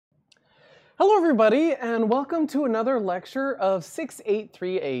Hello everybody, and welcome to another lecture of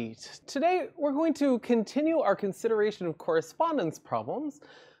 6838. Today we're going to continue our consideration of correspondence problems,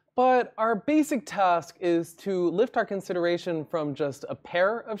 but our basic task is to lift our consideration from just a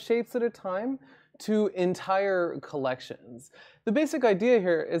pair of shapes at a time to entire collections. The basic idea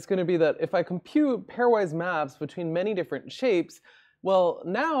here is going to be that if I compute pairwise maps between many different shapes, well,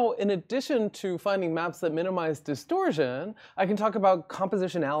 now, in addition to finding maps that minimize distortion, I can talk about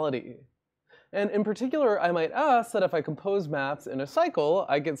compositionality. And in particular, I might ask that if I compose maps in a cycle,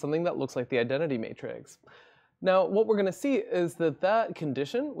 I get something that looks like the identity matrix. Now, what we're going to see is that that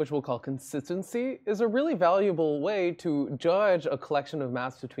condition, which we'll call consistency, is a really valuable way to judge a collection of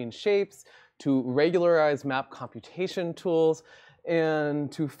maps between shapes, to regularize map computation tools, and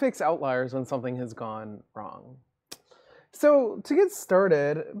to fix outliers when something has gone wrong. So to get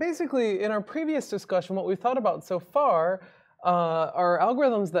started, basically in our previous discussion, what we've thought about so far are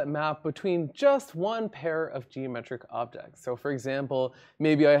algorithms that map between just one pair of geometric objects. So for example,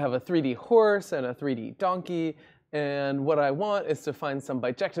 maybe I have a 3D horse and a 3D donkey, and what I want is to find some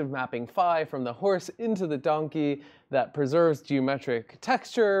bijective mapping phi from the horse into the donkey that preserves geometric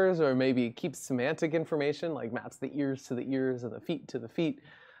textures, or maybe keeps semantic information, like maps the ears to the ears and the feet to the feet.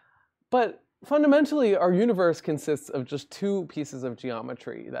 But fundamentally, our universe consists of just two pieces of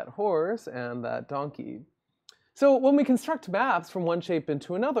geometry, that horse and that donkey. So when we construct maps from one shape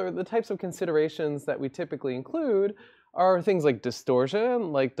into another, the types of considerations that we typically include are things like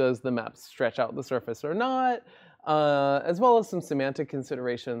distortion, like does the map stretch out the surface or not, as well as some semantic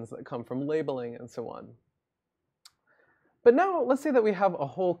considerations that come from labeling and so on. But now let's say that we have a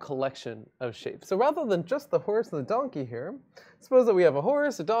whole collection of shapes. So rather than just the horse and the donkey here, suppose that we have a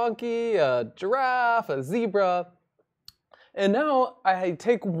horse, a donkey, a giraffe, a zebra. And now I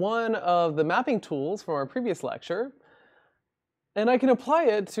take one of the mapping tools from our previous lecture, and I can apply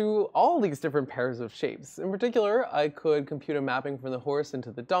it to all these different pairs of shapes. In particular, I could compute a mapping from the horse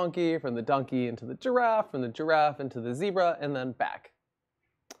into the donkey, from the donkey into the giraffe, from the giraffe into the zebra, and then back.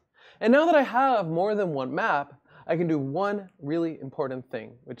 And now that I have more than one map, I can do one really important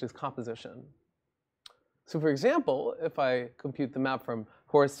thing, which is composition. So for example, if I compute the map from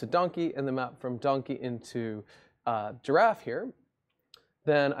horse to donkey and the map from donkey into giraffe here,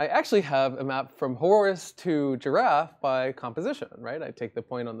 then I actually have a map from horse to giraffe by composition, right? I take the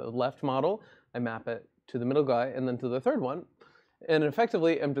point on the left model, I map it to the middle guy, and then to the third one, and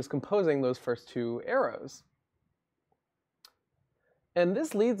effectively I'm just composing those first two arrows. And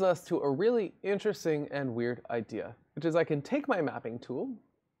this leads us to a really interesting and weird idea, which is I can take my mapping tool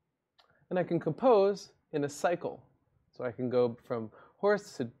and I can compose in a cycle. So I can go from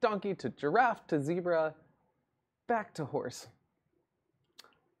horse to donkey to giraffe to zebra back to horse.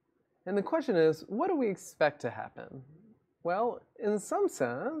 And the question is, what do we expect to happen? Well, in some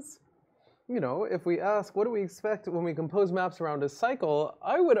sense, if we ask what do we expect when we compose maps around a cycle,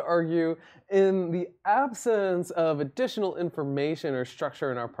 I would argue in the absence of additional information or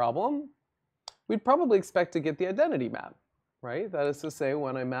structure in our problem, we'd probably expect to get the identity map, right? That is to say,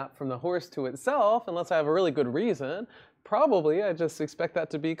 when I map from the horse to itself, unless I have a really good reason, probably I just expect that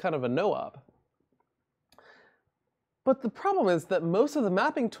to be kind of a no-op. But the problem is that most of the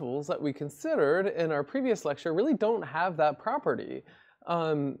mapping tools that we considered in our previous lecture really don't have that property.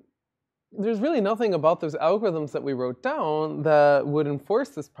 There's really nothing about those algorithms that we wrote down that would enforce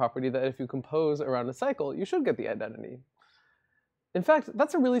this property that if you compose around a cycle, you should get the identity. In fact,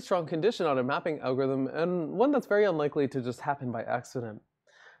 that's a really strong condition on a mapping algorithm, and one that's very unlikely to just happen by accident.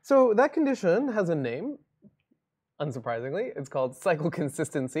 So that condition has a name. Unsurprisingly, it's called cycle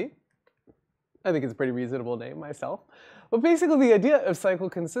consistency. I think it's a pretty reasonable name myself. But basically the idea of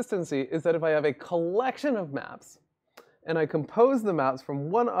cycle consistency is that if I have a collection of maps, and I compose the maps from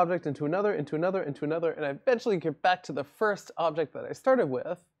one object into another, into another, into another, and I eventually get back to the first object that I started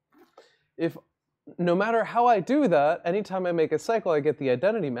with, if no matter how I do that, anytime I make a cycle I get the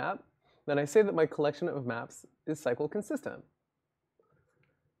identity map, then I say that my collection of maps is cycle consistent.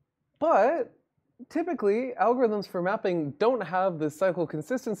 But typically, algorithms for mapping don't have this cycle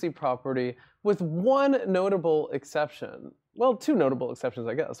consistency property, with one notable exception. Well, two notable exceptions,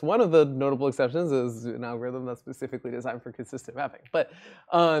 I guess. One of the notable exceptions is an algorithm that's specifically designed for consistent mapping. But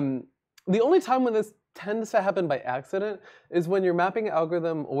the only time when this tends to happen by accident is when your mapping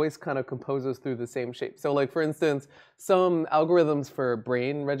algorithm always kind of composes through the same shape. So like, for instance, some algorithms for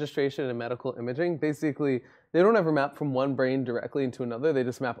brain registration and medical imaging, basically, they don't ever map from one brain directly into another. They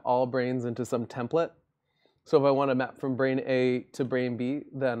just map all brains into some template. So if I want to map from brain A to brain B,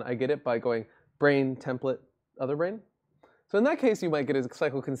 then I get it by going brain, template, other brain. So in that case, you might get a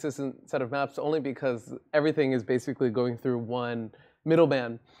cycle consistent set of maps only because everything is basically going through one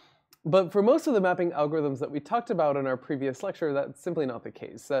middleman. But for most of the mapping algorithms that we talked about in our previous lecture, that's simply not the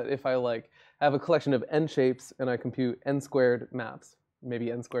case. That if I have a collection of n shapes and I compute n squared maps,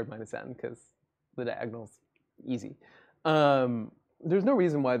 maybe n squared minus n because the diagonal's easy, there's no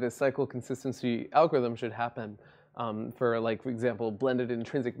reason why this cycle consistency algorithm should happen for example, blended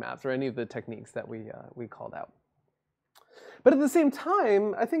intrinsic maps or any of the techniques that we called out. But at the same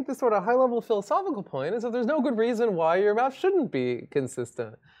time, I think the sort of high-level philosophical point is that there's no good reason why your maps shouldn't be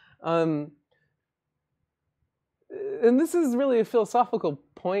consistent. And this is really a philosophical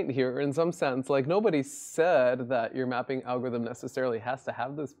point here in some sense. Like, nobody said that your mapping algorithm necessarily has to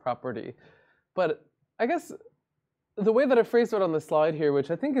have this property. But I guess the way that I phrased it on the slide here, which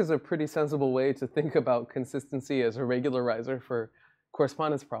I think is a pretty sensible way to think about consistency as a regularizer for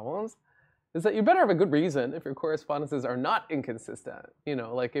correspondence problems, is that you better have a good reason if your correspondences are not inconsistent. You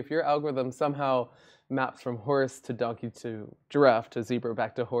know, like if your algorithm somehow maps from horse to donkey to giraffe to zebra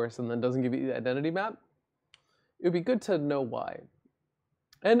back to horse and then doesn't give you the identity map, it would be good to know why.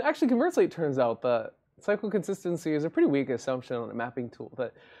 And actually, conversely, it turns out that cycle consistency is a pretty weak assumption on a mapping tool,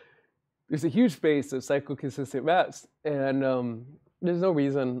 that there's a huge space of cycle consistent maps, and there's no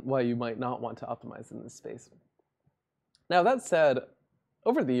reason why you might not want to optimize in this space. Now, that said,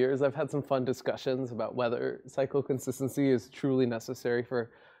 over the years, I've had some fun discussions about whether cycle consistency is truly necessary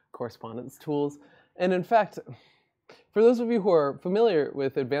for correspondence tools. And in fact, for those of you who are familiar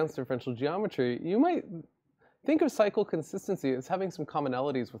with advanced differential geometry, you might think of cycle consistency as having some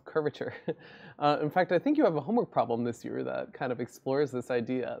commonalities with curvature. In fact, I think you have a homework problem this year that kind of explores this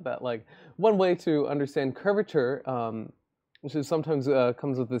idea that one way to understand curvature, which is sometimes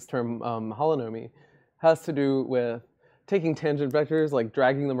comes with this term holonomy, has to do with taking tangent vectors,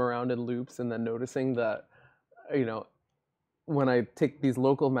 dragging them around in loops, and then noticing that, when I take these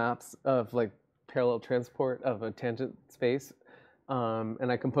local maps of parallel transport of a tangent space, and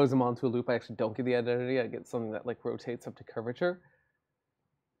I compose them onto a loop, I actually don't get the identity. I get something that rotates up to curvature.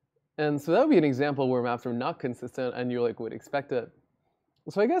 And so that would be an example where maps are not consistent and you would expect it.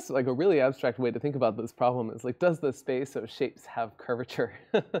 So I guess a really abstract way to think about this problem is does the space of shapes have curvature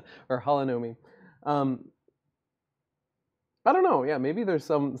or holonomy? I don't know. Yeah, maybe there's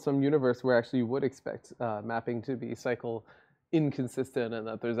some universe where actually you would expect mapping to be cycle inconsistent and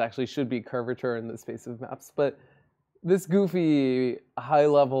that there's actually should be curvature in the space of maps. But this goofy,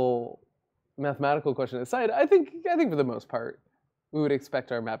 high-level mathematical question aside, I think for the most part, we would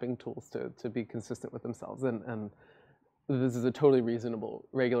expect our mapping tools to be consistent with themselves, and this is a totally reasonable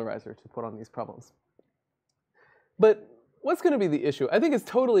regularizer to put on these problems. But what's going to be the issue? I think it's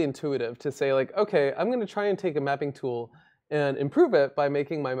totally intuitive to say, okay, I'm going to try and take a mapping tool and improve it by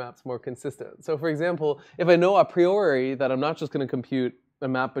making my maps more consistent. So for example, if I know a priori that I'm not just going to compute a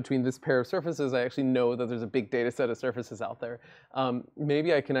map between this pair of surfaces, I actually know that there's a big data set of surfaces out there.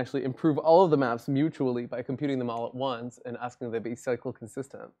 Maybe I can actually improve all of the maps mutually by computing them all at once and asking them to be cycle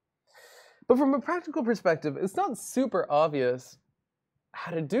consistent. But from a practical perspective, it's not super obvious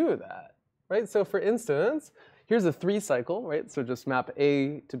how to do that, right? So for instance, here's a 3 cycle, right? So just map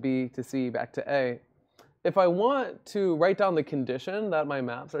A to B to C back to A. If I want to write down the condition that my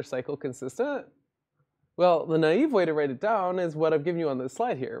maps are cycle consistent, well, the naive way to write it down is what I've given you on this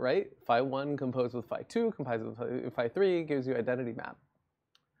slide here, right? Phi1 composed with Phi2 composed with Phi3 gives you identity map.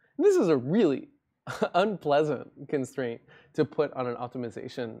 And this is a really unpleasant constraint to put on an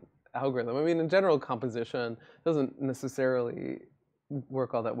optimization algorithm. I mean, in general, composition doesn't necessarily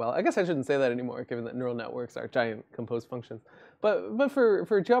work all that well. I guess I shouldn't say that anymore, given that neural networks are giant composed functions. But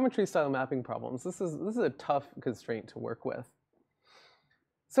for geometry-style mapping problems, this is a tough constraint to work with.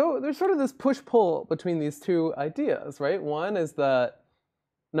 So there's sort of this push-pull between these two ideas, right? One is that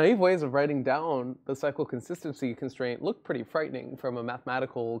naive ways of writing down the cycle consistency constraint look pretty frightening from a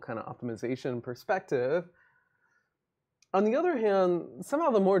mathematical kind of optimization perspective. On the other hand, somehow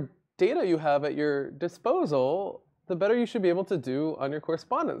the more data you have at your disposal, the better you should be able to do on your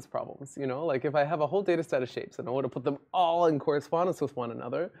correspondence problems. If I have a whole data set of shapes and I want to put them all in correspondence with one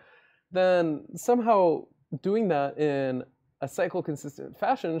another, then somehow doing that in a cycle-consistent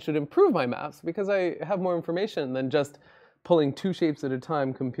fashion should improve my maps because I have more information than just pulling 2 shapes at a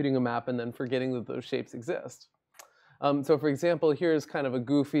time, computing a map, and then forgetting that those shapes exist. So for example, here's kind of a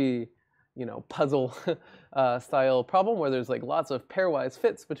goofy, puzzle style problem where there's lots of pairwise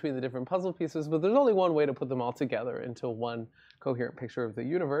fits between the different puzzle pieces, but there's only one way to put them all together into one coherent picture of the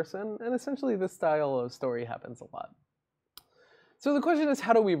universe, and essentially this style of story happens a lot. So the question is,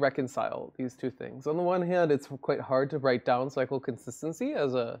 how do we reconcile these two things? On the one hand, it's quite hard to write down cycle consistency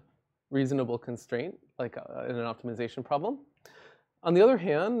as a reasonable constraint, in an optimization problem. On the other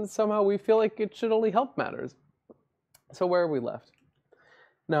hand, somehow we feel like it should only help matters. So where are we left?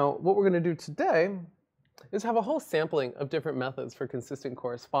 Now, what we're going to do today is have a whole sampling of different methods for consistent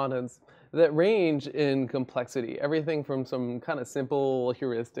correspondence that range in complexity. Everything from some kind of simple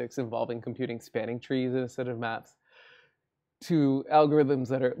heuristics involving computing spanning trees in a set of maps to algorithms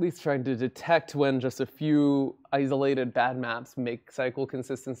that are at least trying to detect when just a few isolated bad maps make cycle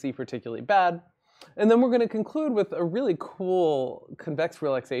consistency particularly bad. And then we're going to conclude with a really cool convex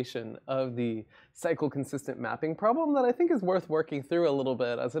relaxation of the cycle consistent mapping problem that I think is worth working through a little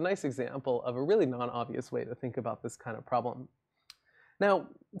bit as a nice example of a really non-obvious way to think about this kind of problem. Now,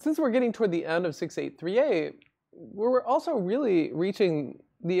 since we're getting toward the end of 6838, we're also really reaching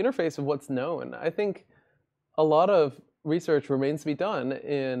the interface of what's known. I think a lot of research remains to be done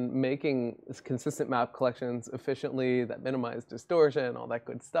in making consistent map collections efficiently that minimize distortion, all that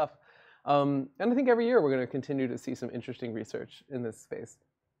good stuff. And I think every year we're going to continue to see some interesting research in this space.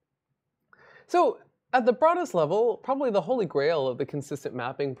 So at the broadest level, probably the holy grail of the consistent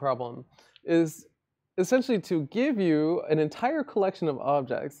mapping problem is essentially to give you an entire collection of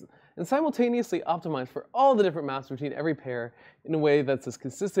objects and simultaneously optimize for all the different maps between every pair in a way that's as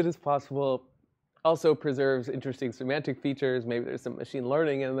consistent as possible, also preserves interesting semantic features, maybe there's some machine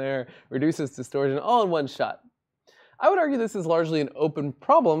learning in there, reduces distortion, all in one shot. I would argue this is largely an open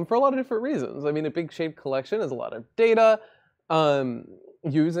problem for a lot of different reasons. I mean, a big shaped collection is a lot of data.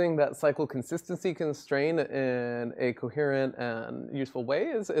 Using that cycle consistency constraint in a coherent and useful way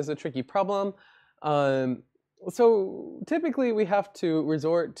is a tricky problem. So typically we have to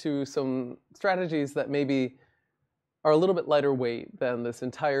resort to some strategies that maybe are a little bit lighter weight than this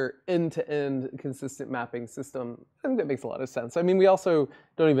entire end-to-end consistent mapping system. I think that makes a lot of sense. I mean, we also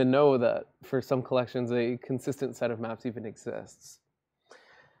don't even know that for some collections a consistent set of maps even exists.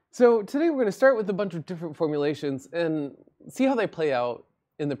 So today we're going to start with a bunch of different formulations and see how they play out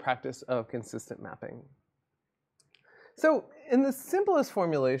in the practice of consistent mapping. So in the simplest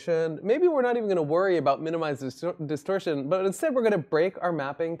formulation, maybe we're not even going to worry about minimized distortion, but instead we're going to break our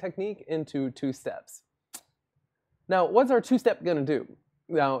mapping technique into two steps. Now, what's our two-step going to do?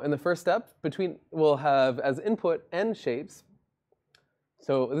 Now, in the first step, we'll have as input n shapes.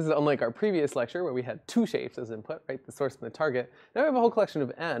 So this is unlike our previous lecture where we had two shapes as input, right? The source and the target. Now we have a whole collection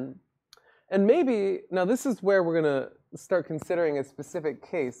of n. And maybe, now this is where we're going to start considering a specific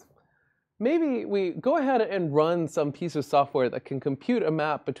case. Maybe we go ahead and run some piece of software that can compute a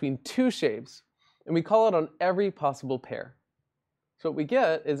map between two shapes, and we call it on every possible pair. So what we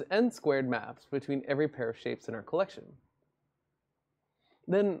get is n squared maps between every pair of shapes in our collection.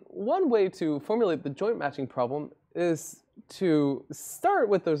 Then one way to formulate the joint matching problem is to start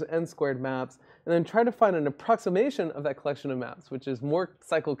with those n squared maps and then try to find an approximation of that collection of maps, which is more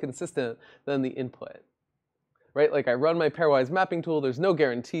cycle consistent than the input. Right? Like I run my pairwise mapping tool, there's no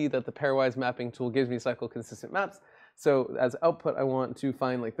guarantee that the pairwise mapping tool gives me cycle consistent maps. So as output, I want to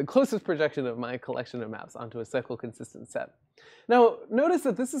find like the closest projection of my collection of maps onto a cycle consistent set. Now, notice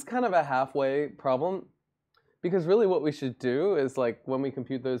that this is kind of a halfway problem because really what we should do is like when we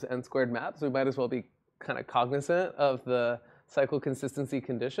compute those n squared maps, we might as well be kind of cognizant of the cycle consistency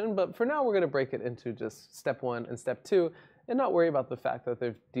condition. But for now, we're going to break it into just step 1 and step 2 and not worry about the fact that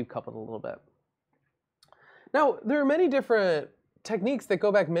they've decoupled a little bit. Now, there are many different techniques that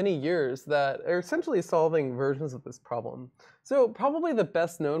go back many years that are essentially solving versions of this problem. So probably the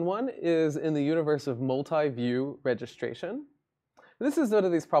best known one is in the universe of multi-view registration. This is one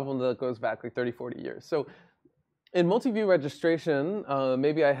of these problems that goes back like 30, 40 years. So in multi-view registration,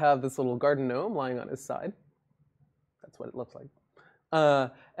 maybe I have this little garden gnome lying on his side. That's what it looks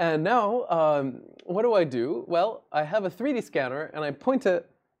like. And now, what do? Well, I have a 3D scanner and I point it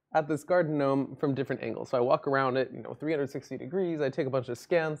at this garden gnome from different angles. So I walk around it, 360 degrees. I take a bunch of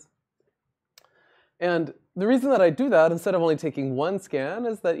scans. And the reason that I do that instead of only taking one scan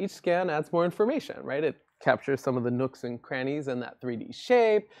is that each scan adds more information, right? It captures some of the nooks and crannies in that 3D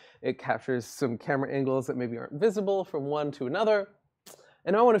shape. It captures some camera angles that maybe aren't visible from one to another.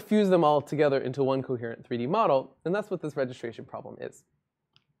 And I want to fuse them all together into one coherent 3D model. And that's what this registration problem is.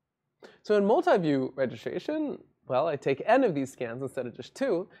 So in multi-view registration, well, I take n of these scans instead of just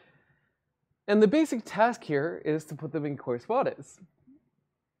 2. And the basic task here is to put them in correspondence.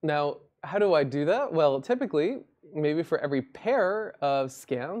 Now, how do I do that? Well, typically, maybe for every pair of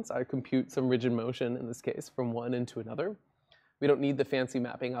scans, I compute some rigid motion, in this case, from one into another. We don't need the fancy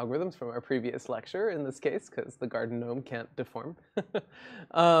mapping algorithms from our previous lecture in this case, because the garden gnome can't deform.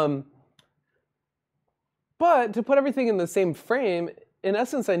 But to put everything in the same frame, in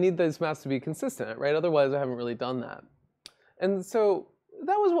essence, I need those maps to be consistent, right? Otherwise, I haven't really done that. And so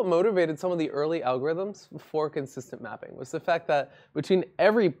that was what motivated some of the early algorithms for consistent mapping, was the fact that between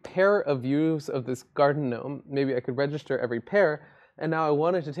every pair of views of this garden gnome, maybe I could register every pair, And now I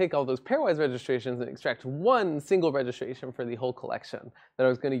wanted to take all those pairwise registrations and extract one single registration for the whole collection that I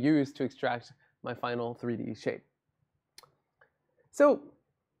was going to use to extract my final 3D shape. So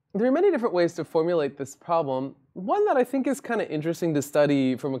there are many different ways to formulate this problem. One that I think is kind of interesting to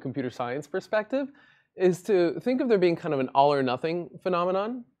study from a computer science perspective is to think of there being kind of an all or nothing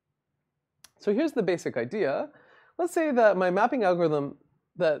phenomenon. So here's the basic idea. Let's say that my mapping algorithm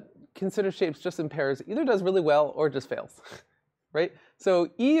that considers shapes just in pairs either does really well or just fails, right? So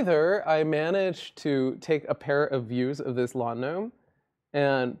either I manage to take a pair of views of this law gnome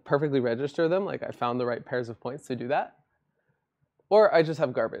and perfectly register them, like I found the right pairs of points to do that, or I just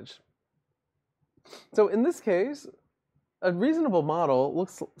have garbage. So in this case, a reasonable model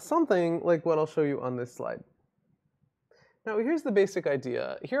looks something like what I'll show you on this slide. Now here's the basic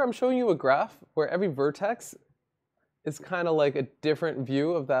idea. Here I'm showing you a graph where every vertex is kind of like a different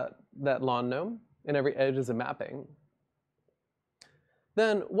view of that lawn gnome, and every edge is a mapping.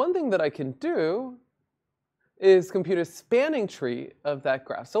 Then one thing that I can do is compute a spanning tree of that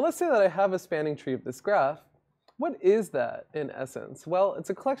graph. So let's say that I have a spanning tree of this graph. What is that in essence? Well,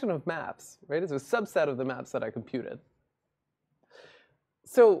 it's a collection of maps, right? It's a subset of the maps that I computed.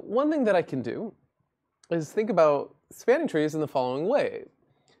 So one thing that I can do is think about spanning trees in the following way,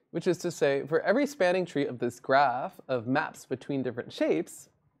 which is to say, for every spanning tree of this graph of maps between different shapes,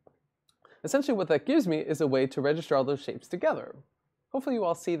 essentially what that gives me is a way to register all those shapes together. Hopefully you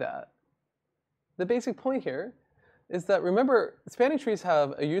all see that. The basic point here is that, remember, spanning trees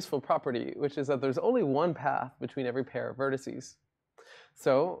have a useful property, which is that there's only one path between every pair of vertices.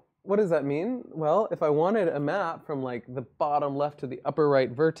 So what does that mean? Well, if I wanted a map from like the bottom left to the upper right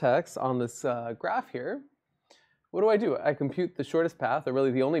vertex on this graph here, what do? I compute the shortest path, or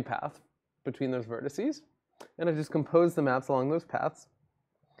really the only path, between those vertices, and I just compose the maps along those paths.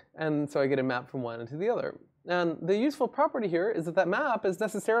 And so I get a map from one into the other. And the useful property here is that that map is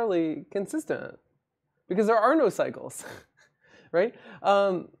necessarily consistent, because there are no cycles, right?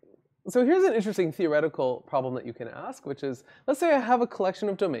 So here's an interesting theoretical problem that you can ask, which is, let's say I have a collection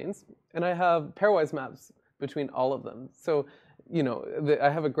of domains, and I have pairwise maps between all of them. So you know, I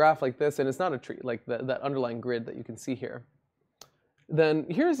have a graph like this, and it's not a tree, like that underlying grid that you can see here. Then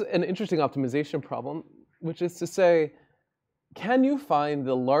here's an interesting optimization problem, which is to say, can you find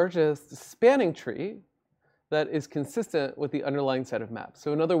the largest spanning tree that is consistent with the underlying set of maps?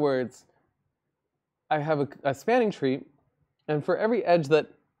 So in other words, I have a spanning tree, and for every edge that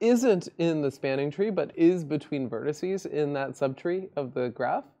isn't in the spanning tree, but is between vertices in that subtree of the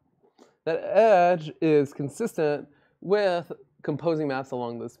graph, that edge is consistent with composing maps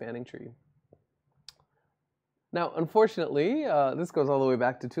along the spanning tree. Now, unfortunately, this goes all the way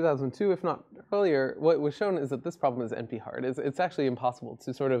back to 2002, if not earlier. What was shown is that this problem is NP-hard. It's actually impossible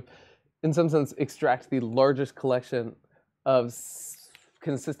to sort of, in some sense, extract the largest collection of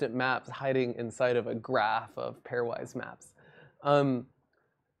consistent maps hiding inside of a graph of pairwise maps.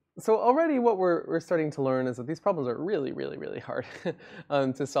 So already what we're starting to learn is that these problems are really, really, really hard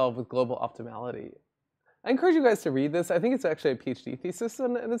to solve with global optimality. I encourage you guys to read this. I think it's actually a PhD thesis,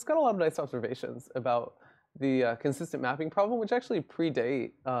 and it's got a lot of nice observations about the consistent mapping problem, which actually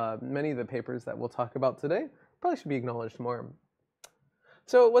predate many of the papers that we'll talk about today. Probably should be acknowledged more.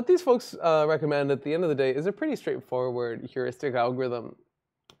 So what these folks recommend at the end of the day is a pretty straightforward heuristic algorithm,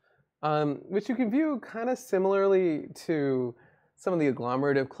 which you can view kind of similarly to some of the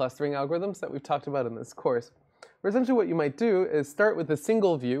agglomerative clustering algorithms that we've talked about in this course, where essentially what you might do is start with a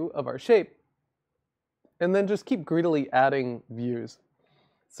single view of our shape, and then just keep greedily adding views.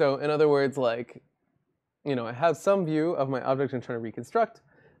 So in other words, like, you know, I have some view of my object I'm trying to reconstruct.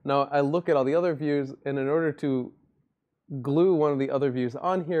 Now I look at all the other views, and in order to glue one of the other views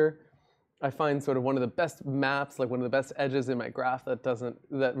on here, I find sort of one of the best maps, like one of the best edges in my graph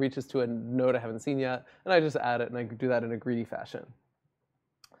that reaches to a node I haven't seen yet, and I just add it, and I do that in a greedy fashion.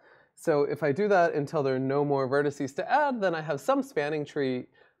 So if I do that until there are no more vertices to add, then I have some spanning tree,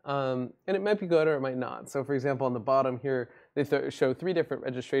 and it might be good or it might not. So for example, on the bottom here, they show 3 different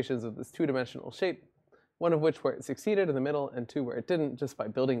registrations of this 2-dimensional shape, one of which where it succeeded in the middle, and 2 where it didn't, just by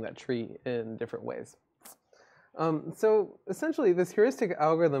building that tree in different ways. So essentially, this heuristic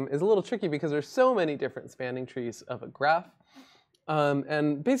algorithm is a little tricky because there's so many different spanning trees of a graph,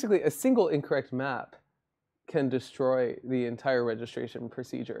 and basically a single incorrect map can destroy the entire registration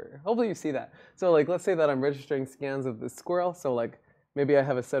procedure. Hopefully you see that. So like, let's say that I'm registering scans of this squirrel. So like, maybe I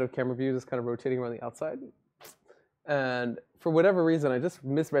have a set of camera views that's kind of rotating around the outside, and for whatever reason, I just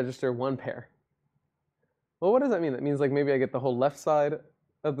misregister one pair. Well, what does that mean? That means like maybe I get the whole left side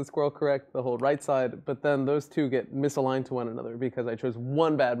of the squirrel correct, the whole right side, but then those two get misaligned to one another because I chose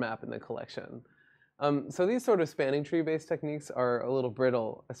one bad map in the collection. So these sort of spanning tree-based techniques are a little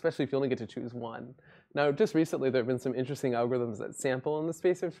brittle, especially if you only get to choose one. Now, just recently, there have been some interesting algorithms that sample in the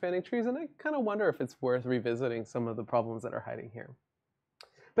space of spanning trees, and I kind of wonder if it's worth revisiting some of the problems that are hiding here.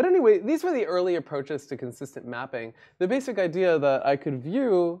 But anyway, these were the early approaches to consistent mapping. The basic idea that I could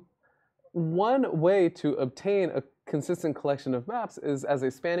view one way to obtain a consistent collection of maps is as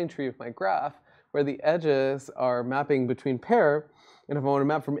a spanning tree of my graph, where the edges are mapping between pair. And if I want to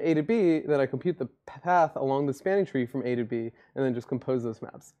map from A to B, then I compute the path along the spanning tree from A to B, and then just compose those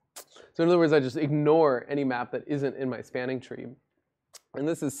maps. So in other words, I just ignore any map that isn't in my spanning tree. And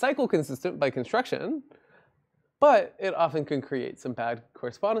this is cycle consistent by construction, but it often can create some bad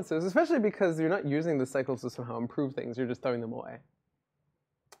correspondences, especially because you're not using the cycles to somehow improve things, you're just throwing them away.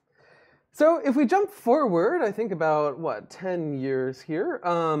 So if we jump forward, I think about, 10 years here,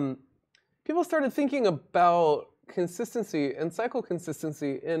 people started thinking about consistency and cycle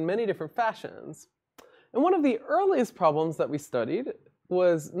consistency in many different fashions. And one of the earliest problems that we studied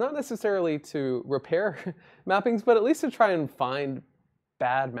was not necessarily to repair mappings, but at least to try and find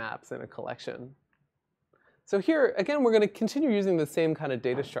bad maps in a collection. So here, again, we're going to continue using the same kind of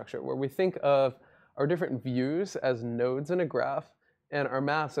data structure where we think of our different views as nodes in a graph and our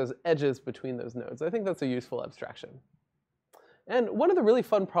maps as edges between those nodes. I think that's a useful abstraction. And one of the really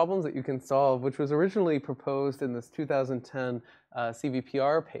fun problems that you can solve, which was originally proposed in this 2010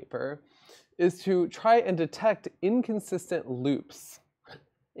 CVPR paper, is to try and detect inconsistent loops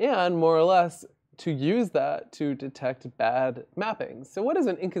and, more or less, to use that to detect bad mappings. So what is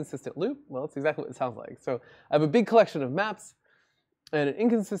an inconsistent loop? Well, it's exactly what it sounds like. So I have a big collection of maps, and an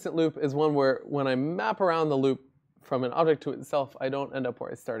inconsistent loop is one where when I map around the loop from an object to itself, I don't end up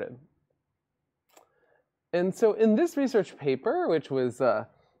where I started. And so in this research paper, which was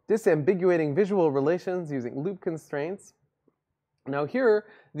disambiguating visual relations using loop constraints, now here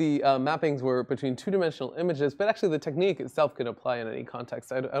the mappings were between two-dimensional images, but actually the technique itself can apply in any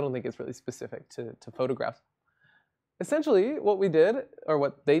context. I don't think it's really specific to photographs. Essentially, what we did, or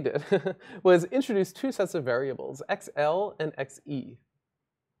what they did, was introduce two sets of variables, xl and xe.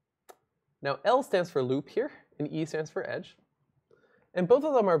 Now L stands for loop here, and E stands for edge. And both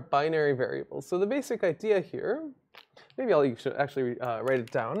of them are binary variables. So the basic idea here, maybe you should actually write it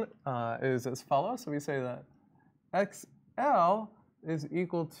down, is as follows. So we say that xl is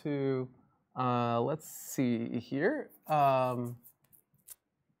equal to, let's see here.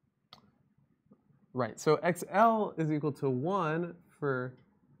 Right, so xl is equal to 1 for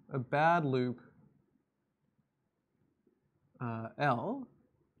a bad loop L,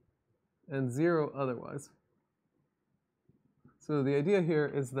 and 0 otherwise. So the idea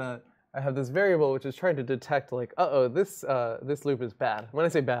here is that I have this variable which is trying to detect, like, this loop is bad. When I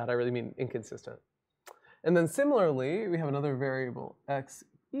say bad, I really mean inconsistent. And then similarly, we have another variable,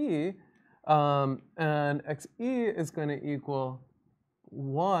 xe, and xe is going to equal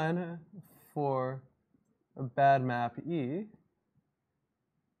 1 for a bad map E,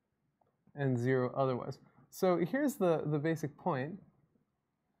 and 0 otherwise. So here's the basic point.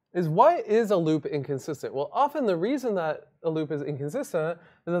 Is why is a loop inconsistent? Well, often the reason that a loop is inconsistent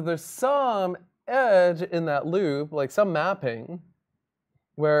is that there's some edge in that loop, like some mapping,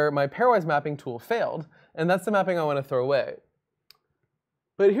 where my pairwise mapping tool failed, and that's the mapping I want to throw away.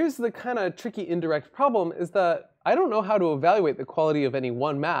 But here's the kind of tricky indirect problem, is that I don't know how to evaluate the quality of any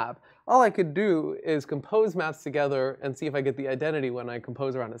one map. All I could do is compose maps together and see if I get the identity when I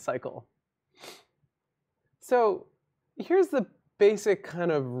compose around a cycle. So here's the basic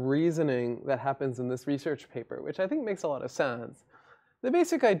kind of reasoning that happens in this research paper, which I think makes a lot of sense. The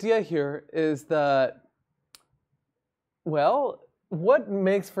basic idea here is that, well, what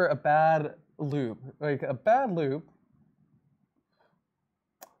makes for a bad loop? Like, a bad loop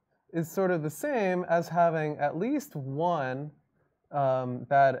is sort of the same as having at least one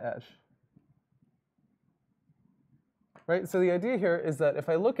bad edge. Right? So the idea here is that if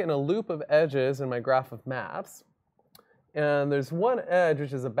I look in a loop of edges in my graph of maps, and there's one edge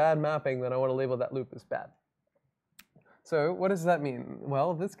which is a bad mapping, then I want to label that loop as bad. So what does that mean?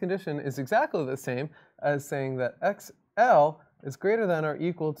 Well, this condition is exactly the same as saying that xl is greater than or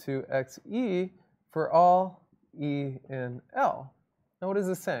equal to xe for all e in L. Now what is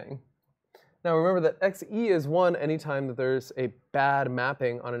this saying? Now remember that xe is 1 anytime that there's a bad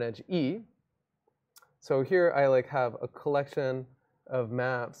mapping on an edge E. So here I have a collection of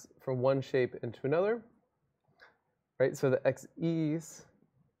maps from one shape into another. Right, so the xe's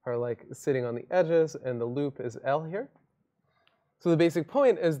are sitting on the edges, and the loop is L here. So the basic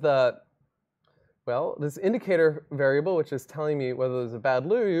point is that, well, this indicator variable, which is telling me whether there's a bad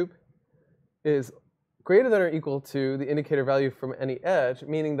loop, is greater than or equal to the indicator value from any edge,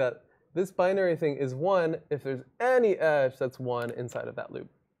 meaning that this binary thing is 1 if there's any edge that's 1 inside of that loop.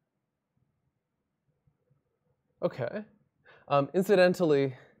 Okay.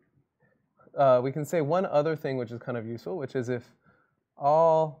 Incidentally, we can say one other thing which is kind of useful, which is if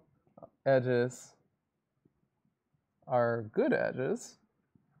all edges are good edges.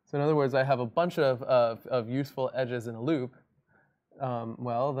 So in other words, I have a bunch of useful edges in a loop.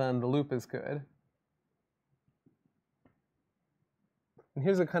 Well, then the loop is good. And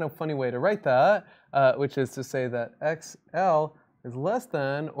here's a kind of funny way to write that, which is to say that XL is less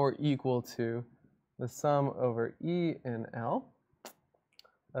than or equal to the sum over E in L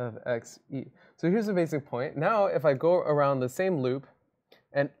of XE. So here's the basic point. Now, if I go around the same loop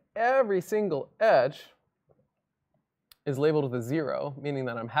and every single edge is labeled with a 0, meaning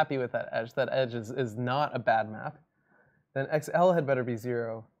that I'm happy with that edge is not a bad map, then XL had better be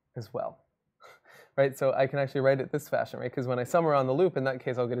 0 as well. Right? So I can actually write it this fashion, right? Because when I sum around the loop, in that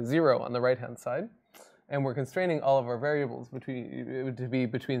case, I'll get a 0 on the right-hand side. And we're constraining all of our variables to be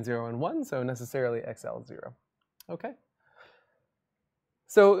between 0 and 1, so necessarily XL is 0. Okay?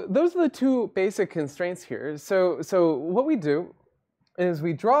 So those are the two basic constraints here. So what we do is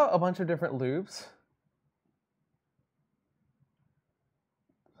we draw a bunch of different loops,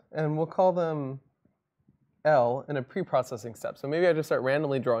 and we'll call them L in a pre-processing step. So maybe I just start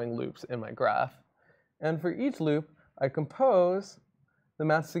randomly drawing loops in my graph. And for each loop, I compose the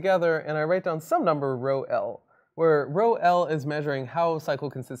maps together, and I write down some number, rho L, where rho L is measuring how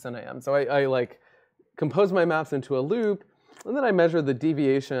cycle consistent I am. So I like compose my maps into a loop, and then I measure the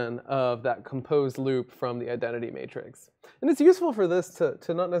deviation of that composed loop from the identity matrix. And it's useful for this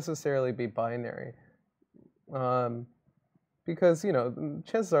to not necessarily be binary, because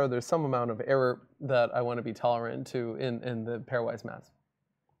chances are there's some amount of error that I want to be tolerant to in the pairwise maps.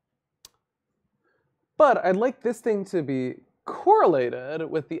 But I'd like this thing to be correlated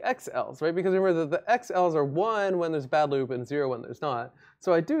with the XLs, right? Because remember that the XLs are 1 when there's a bad loop and 0 when there's not.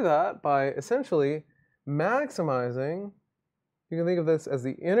 So I do that by essentially maximizing, you can think of this as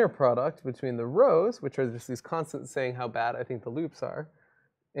the inner product between the rows, which are just these constants saying how bad I think the loops are,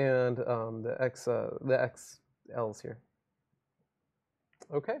 and the XLs here.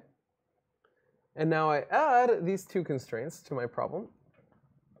 Okay? And now I add these two constraints to my problem.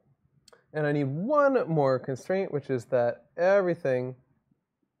 And I need one more constraint, which is that everything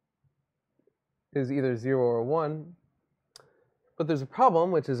is either 0 or 1. But there's a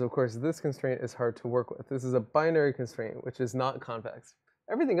problem, which is, of course, this constraint is hard to work with. This is a binary constraint, which is not convex.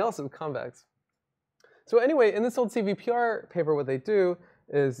 Everything else is convex. So anyway, in this old CVPR paper, what they do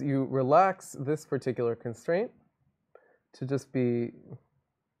is you relax this particular constraint to just be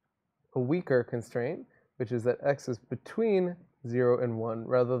a weaker constraint, which is that x is between 0 and 1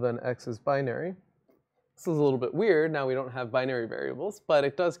 rather than x is binary. This is a little bit weird. Now we don't have binary variables, but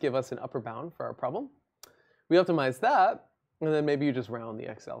it does give us an upper bound for our problem. We optimize that, and then maybe you just round the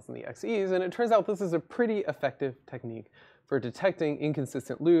XLs and the XEs, and it turns out this is a pretty effective technique for detecting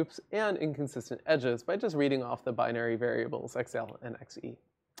inconsistent loops and inconsistent edges by just reading off the binary variables XL and XE.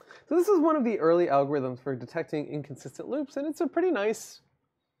 So this is one of the early algorithms for detecting inconsistent loops, and it's a pretty nice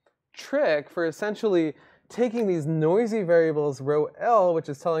trick for essentially taking these noisy variables, rho L, which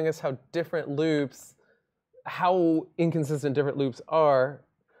is telling us how inconsistent different loops are,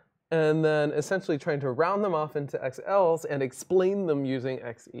 and then essentially trying to round them off into XLs and explain them using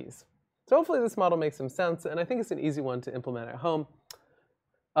XEs. So hopefully this model makes some sense, and I think it's an easy one to implement at home.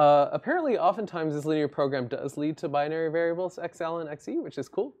 Apparently, oftentimes this linear program does lead to binary variables XL and XE, which is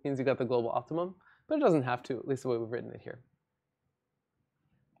cool. Means you got the global optimum, but it doesn't have to, at least the way we've written it here.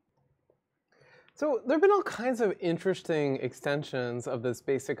 So there have been all kinds of interesting extensions of this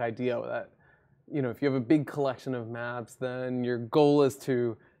basic idea that, if you have a big collection of maps, then your goal is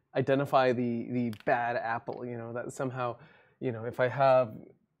to identify the bad apple, that somehow, if I have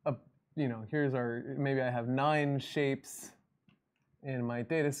maybe I have 9 shapes in my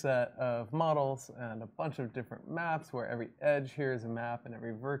data set of models and a bunch of different maps where every edge here is a map and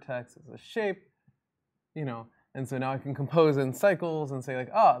every vertex is a shape, and so now I can compose in cycles and say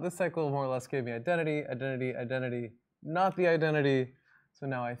like, this cycle more or less gave me identity, identity, identity, not the identity. So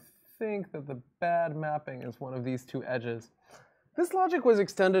now I think that the bad mapping is one of these two edges. This logic was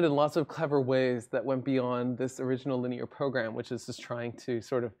extended in lots of clever ways that went beyond this original linear program, which is just trying to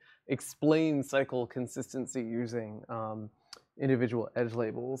sort of explain cycle consistency using individual edge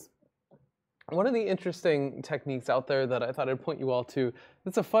labels. One of the interesting techniques out there that I thought I'd point you all to,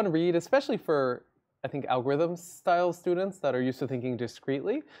 it's a fun read, especially for I think, algorithms style students that are used to thinking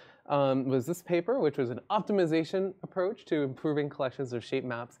discretely, was this paper, which was an optimization approach to improving collections of shape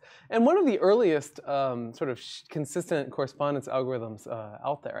maps. And one of the earliest sort of consistent correspondence algorithms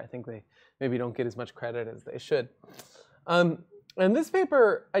out there. I think they maybe don't get as much credit as they should. And this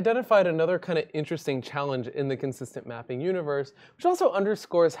paper identified another kind of interesting challenge in the consistent mapping universe, which also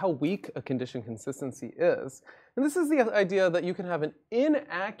underscores how weak a condition consistency is. And this is the idea that you can have an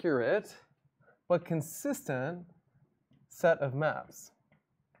inaccurate but consistent set of maps.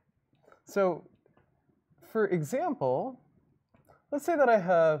 So, for example, let's say that I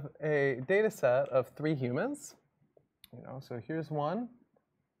have a data set of 3 humans. So here's one,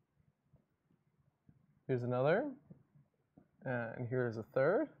 here's another, and here's a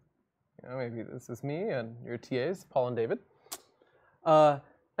third. Maybe this is me and your TAs, Paul and David.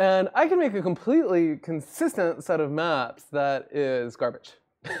 And I can make a completely consistent set of maps that is garbage.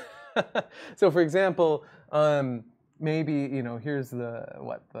 So for example, maybe here's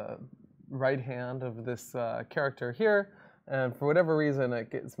the right hand of this character here, and for whatever reason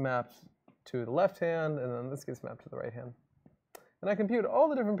it gets mapped to the left hand, and then this gets mapped to the right hand. And I compute all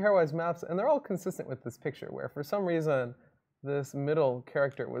the different pairwise maps, and they're all consistent with this picture, where for some reason this middle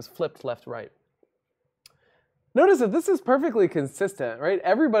character was flipped left-right. Notice that this is perfectly consistent, right?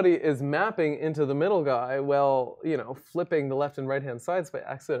 Everybody is mapping into the middle guy while, flipping the left and right-hand sides by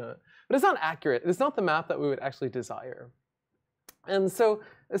accident. But it's not accurate. It's not the map that we would actually desire. And so,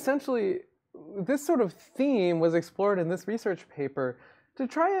 essentially, this sort of theme was explored in this research paper to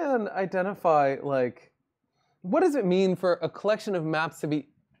try and identify, what does it mean for a collection of maps to be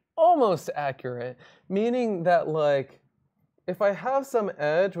almost accurate? Meaning that, if I have some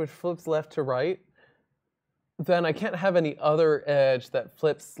edge which flips left to right, then I can't have any other edge that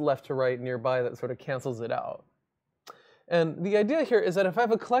flips left to right nearby that sort of cancels it out. And the idea here is that if I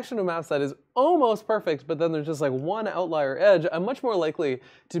have a collection of maps that is almost perfect, but then there's just one outlier edge, I'm much more likely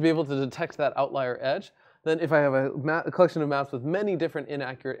to be able to detect that outlier edge than if I have a collection of maps with many different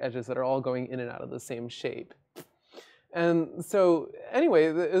inaccurate edges that are all going in and out of the same shape. And so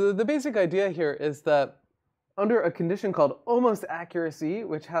anyway, the basic idea here is that under a condition called almost accuracy,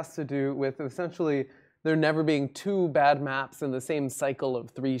 which has to do with essentially there never being 2 bad maps in the same cycle of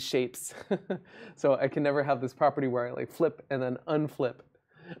 3 shapes. So I can never have this property where I flip and then unflip.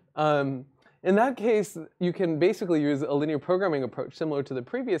 In that case, you can basically use a linear programming approach similar to the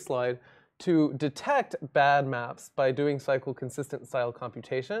previous slide to detect bad maps by doing cycle consistent style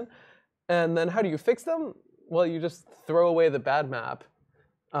computation. And then how do you fix them? Well, you just throw away the bad map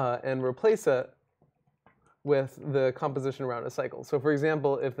and replace it with the composition around a cycle. So for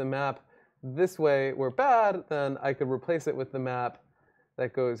example, if the map this way were bad, then I could replace it with the map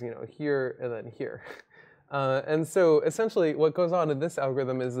that goes, here and then here. And so essentially what goes on in this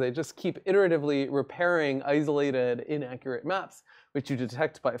algorithm is they just keep iteratively repairing isolated inaccurate maps, which you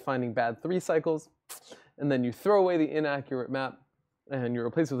detect by finding bad 3 cycles. And then you throw away the inaccurate map and you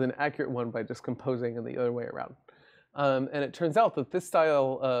replace it with an accurate one by just composing in the other way around. And it turns out that this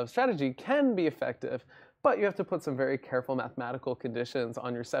style of strategy can be effective, but you have to put some very careful mathematical conditions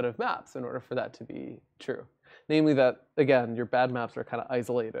on your set of maps in order for that to be true. Namely that, again, your bad maps are kind of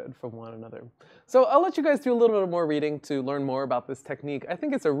isolated from one another. So I'll let you guys do a little bit more reading to learn more about this technique. I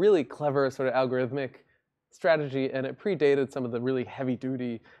think it's a really clever sort of algorithmic strategy, and it predated some of the really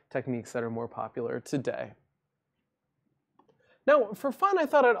heavy-duty techniques that are more popular today. Now, for fun, I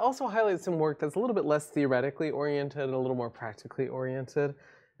thought I'd also highlight some work that's a little bit less theoretically oriented and a little more practically oriented.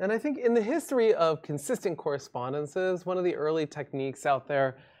 And I think in the history of consistent correspondences, one of the early techniques out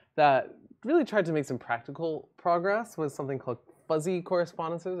there that really tried to make some practical progress was something called fuzzy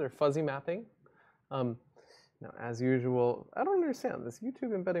correspondences or fuzzy mapping. Now, as usual, I don't understand. This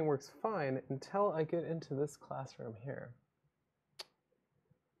YouTube embedding works fine until I get into this classroom here.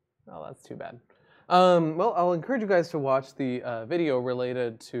 Oh, that's too bad. Well, I'll encourage you guys to watch the video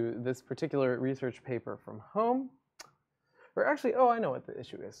related to this particular research paper from home. Or actually, oh, I know what the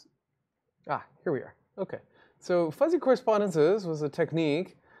issue is. Ah, here we are. Okay. So fuzzy correspondences was a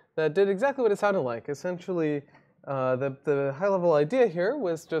technique that did exactly what it sounded like. Essentially, the high-level idea here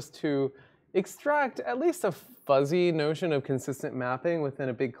was just to extract at least a fuzzy notion of consistent mapping within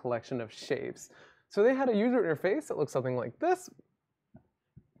a big collection of shapes. So they had a user interface that looks something like this.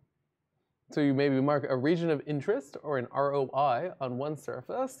 So you maybe mark a region of interest or an ROI on one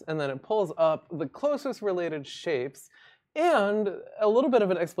surface, and then it pulls up the closest related shapes and a little bit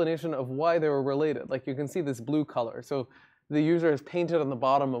of an explanation of why they were related. Like you can see this blue color. So the user has painted on the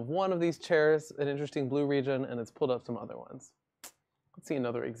bottom of one of these chairs an interesting blue region, and it's pulled up some other ones. Let's see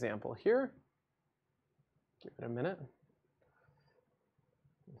another example here. Give it a minute.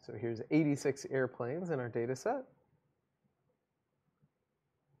 So here's 86 airplanes in our data set.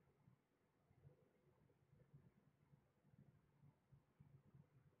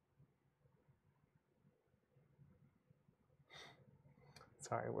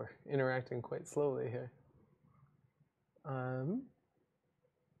 Sorry, we're interacting quite slowly here.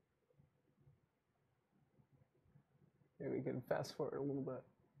 Maybe we can fast forward a little bit.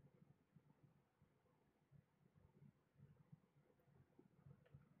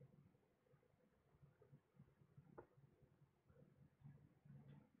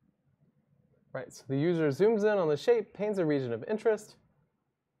 Right, so the user zooms in on the shape, paints a region of interest,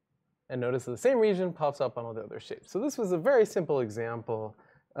 and notice the same region pops up on all the other shapes. So this was a very simple example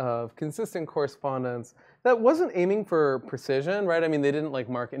of consistent correspondence that wasn't aiming for precision, right? I mean, they didn't like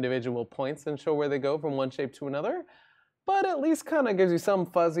mark individual points and show where they go from one shape to another, but at least kind of gives you some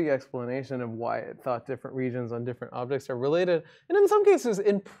fuzzy explanation of why it thought different regions on different objects are related, and in some cases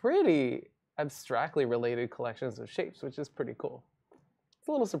in pretty abstractly related collections of shapes, which is pretty cool. It's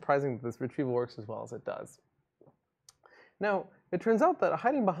a little surprising that this retrieval works as well as it does. Now, it turns out that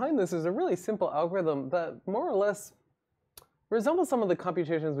hiding behind this is a really simple algorithm that more or less resembles some of the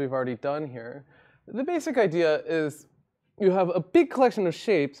computations we've already done here. The basic idea is you have a big collection of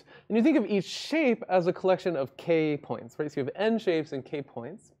shapes, and you think of each shape as a collection of k points, right? So you have n shapes and k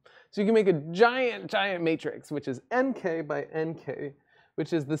points. So you can make a giant, giant matrix, which is nk by nk,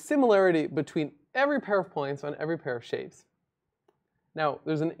 which is the similarity between every pair of points on every pair of shapes. Now,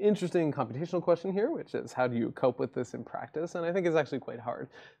 there's an interesting computational question here, which is how do you cope with this in practice? And I think it's actually quite hard.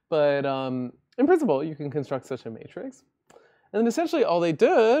 But in principle, you can construct such a matrix. And then essentially all they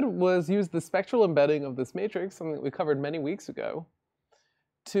did was use the spectral embedding of this matrix, something that we covered many weeks ago,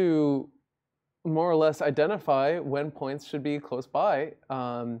 to more or less identify when points should be close by.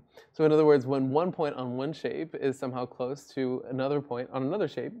 So in other words, when one point on one shape is somehow close to another point on another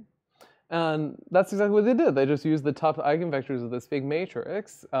shape. And that's exactly what they did. They just used the top eigenvectors of this big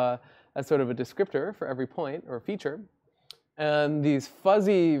matrix as sort of a descriptor for every point or feature. And these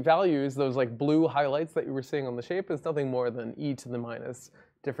fuzzy values, those like blue highlights that you were seeing on the shape, is nothing more than e to the minus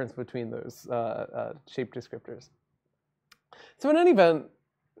difference between those shape descriptors. So in any event,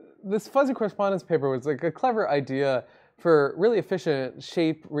 this fuzzy correspondence paper was like a clever idea for really efficient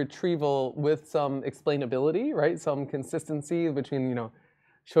shape retrieval with some explainability, right? Some consistency between, you know,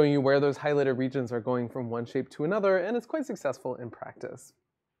 showing you where those highlighted regions are going from one shape to another, and it's quite successful in practice.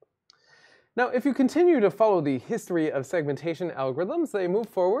 Now, if you continue to follow the history of segmentation algorithms, they move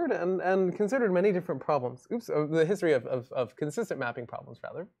forward and considered many different problems. The history of consistent mapping problems,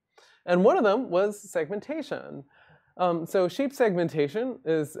 rather. And one of them was segmentation. So shape segmentation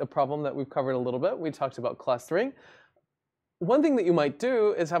is a problem that we've covered a little bit. We talked about clustering. One thing that you might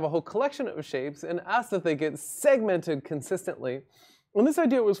do is have a whole collection of shapes and ask that they get segmented consistently. And this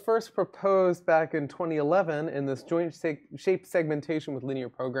idea was first proposed back in 2011 in this joint shape segmentation with linear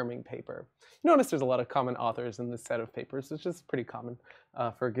programming paper. You notice there's a lot of common authors in this set of papers. It's just pretty common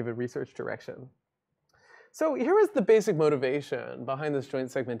for a given research direction. So here is the basic motivation behind this joint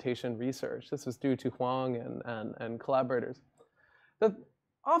segmentation research. This was due to Huang and collaborators. That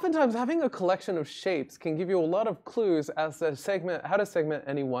oftentimes having a collection of shapes can give you a lot of clues as to how to segment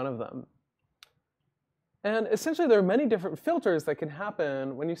any one of them. And essentially, there are many different filters that can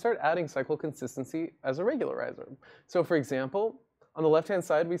happen when you start adding cycle consistency as a regularizer. So for example, on the left-hand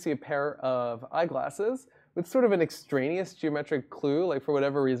side, we see a pair of eyeglasses with sort of an extraneous geometric clue. Like for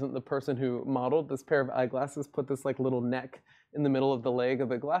whatever reason, the person who modeled this pair of eyeglasses put this like little neck in the middle of the leg of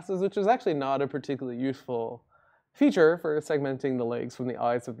the glasses, which is actually not a particularly useful feature for segmenting the legs from the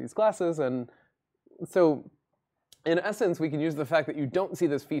eyes of these glasses. And so in essence, we can use the fact that you don't see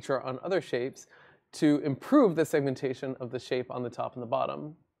this feature on other shapes to improve the segmentation of the shape on the top and the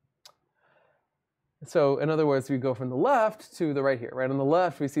bottom. So in other words, we go from the left to the right here. Right on the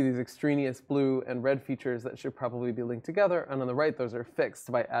left, we see these extraneous blue and red features that should probably be linked together. And on the right, those are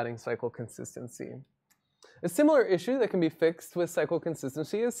fixed by adding cycle consistency. A similar issue that can be fixed with cycle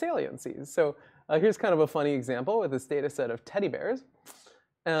consistency is saliencies. So here's kind of a funny example with this data set of teddy bears.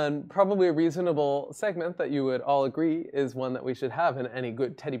 And probably a reasonable segment that you would all agree is one that we should have in any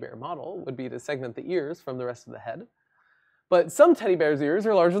good teddy bear model would be to segment the ears from the rest of the head. But some teddy bears' ears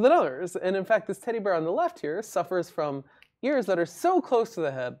are larger than others. And in fact, this teddy bear on the left here suffers from ears that are so close to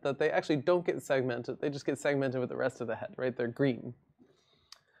the head that they actually don't get segmented. They just get segmented with the rest of the head, right? They're green.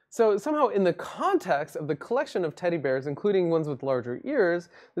 So somehow in the context of the collection of teddy bears, including ones with larger ears,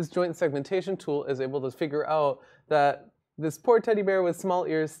 this joint segmentation tool is able to figure out that this poor teddy bear with small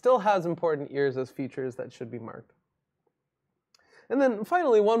ears still has important ears as features that should be marked. And then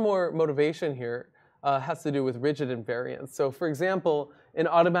finally, one more motivation here. has to do with rigid invariance. So for example, in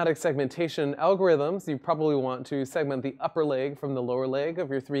automatic segmentation algorithms, you probably want to segment the upper leg from the lower leg of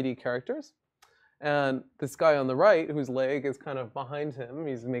your 3D characters. And this guy on the right, whose leg is kind of behind him,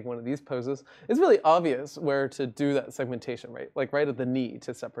 he's making one of these poses, it's really obvious where to do that segmentation, right? Like right at the knee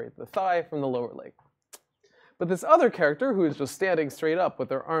to separate the thigh from the lower leg. But this other character, who is just standing straight up with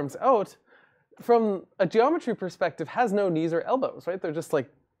their arms out, from a geometry perspective, has no knees or elbows, right? They're just like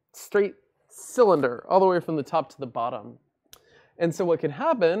straight cylinder all the way from the top to the bottom. And so what can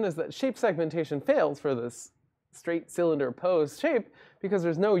happen is that shape segmentation fails for this straight cylinder pose shape because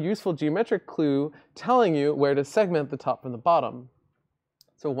there's no useful geometric clue telling you where to segment the top from the bottom.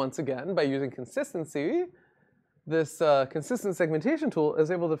 So once again, by using consistency, this consistent segmentation tool is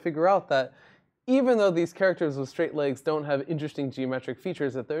able to figure out that even though these characters with straight legs don't have interesting geometric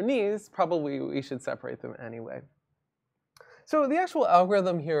features at their knees, probably we should separate them anyway. So the actual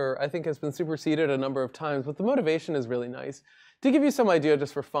algorithm here, I think, has been superseded a number of times, but the motivation is really nice. To give you some idea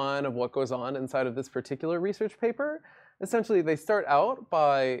just for fun of what goes on inside of this particular research paper, essentially they start out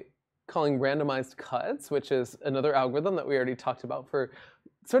by calling randomized cuts, which is another algorithm that we already talked about for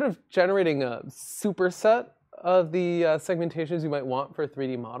sort of generating a superset of the segmentations you might want for a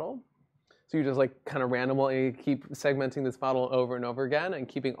 3D model. So you just like kind of randomly keep segmenting this model over and over again and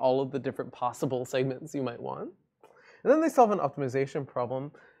keeping all of the different possible segments you might want. And then they solve an optimization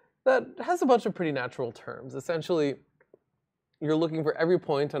problem that has a bunch of pretty natural terms. Essentially, you're looking for every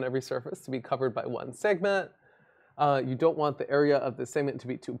point on every surface to be covered by one segment. You don't want the area of the segment to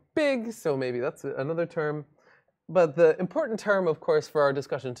be too big, so maybe that's another term. But the important term, of course, for our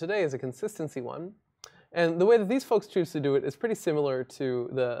discussion today is a consistency one. And the way that these folks choose to do it is pretty similar to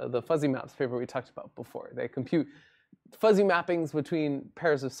the fuzzy maps paper we talked about before. They compute fuzzy mappings between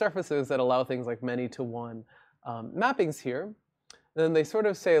pairs of surfaces that allow things like many-to-one mappings here. Then they sort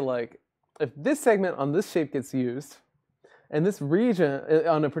of say, like, if this segment on this shape gets used, and this region,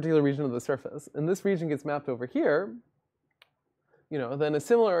 on a particular region of the surface, and this region gets mapped over here, you know, then a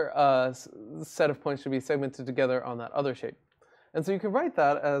similar set of points should be segmented together on that other shape. And so you can write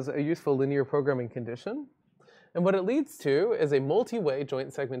that as a useful linear programming condition. And what it leads to is a multi-way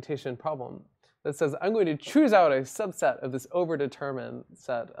joint segmentation problem that says I'm going to choose out a subset of this overdetermined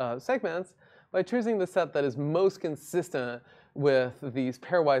set of segments by choosing the set that is most consistent with these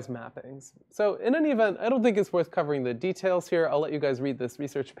pairwise mappings. So in any event, I don't think it's worth covering the details here. I'll let you guys read this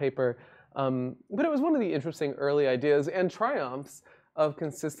research paper. But it was one of the interesting early ideas and triumphs of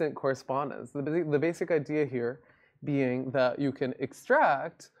consistent correspondence. The basic idea here being that you can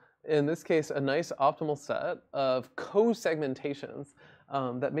extract, in this case, a nice optimal set of co-segmentations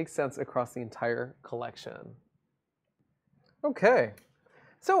that makes sense across the entire collection. Okay,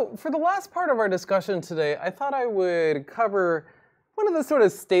 so for the last part of our discussion today, I thought I would cover one of the sort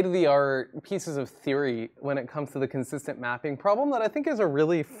of state-of-the-art pieces of theory when it comes to the consistent mapping problem that I think is a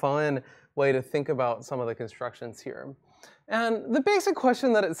really fun way to think about some of the constructions here. And the basic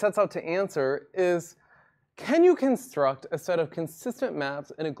question that it sets out to answer is, can you construct a set of consistent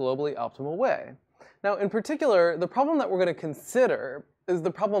maps in a globally optimal way? Now, in particular, the problem that we're going to consider is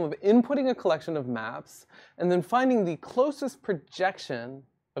the problem of inputting a collection of maps and then finding the closest projection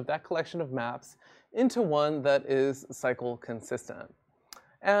of that collection of maps into one that is cycle consistent.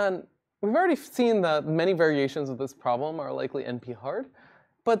 And we've already seen that many variations of this problem are likely NP-hard,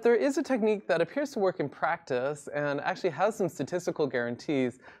 but there is a technique that appears to work in practice and actually has some statistical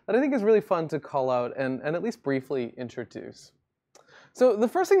guarantees that I think is really fun to call out and at least briefly introduce. So the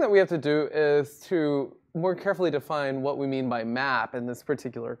first thing that we have to do is to more carefully define what we mean by map in this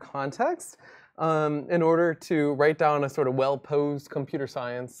particular context in order to write down a sort of well-posed computer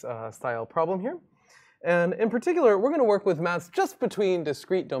science style problem here. And in particular, we're going to work with maps just between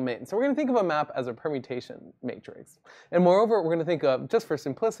discrete domains. So we're going to think of a map as a permutation matrix. And moreover, we're going to think of, just for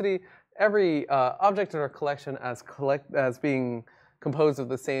simplicity, every object in our collection as being composed of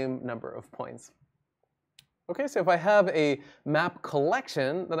the same number of points. Okay, so if I have a map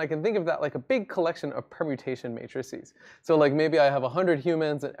collection, then I can think of that like a big collection of permutation matrices. So like maybe I have 100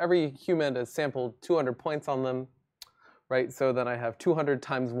 humans, and every human has sampled 200 points on them. Right, so then I have 200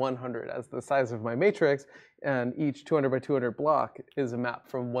 times 100 as the size of my matrix, and each 200 by 200 block is a map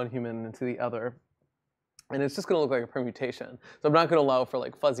from one human into the other. And it's just going to look like a permutation. So I'm not going to allow for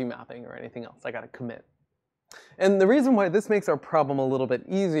like fuzzy mapping or anything else. I got to commit. And the reason why this makes our problem a little bit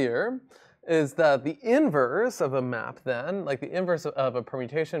easier is that the inverse of a map then, like the inverse of a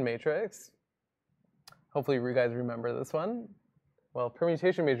permutation matrix, hopefully you guys remember this one. Well,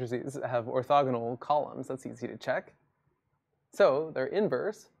 permutation matrices have orthogonal columns. That's easy to check. So their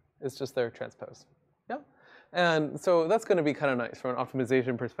inverse is just their transpose. Yeah? And so that's going to be kind of nice from an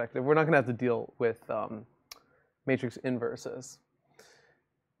optimization perspective. We're not going to have to deal with matrix inverses.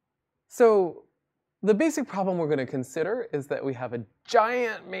 So the basic problem we're going to consider is that we have a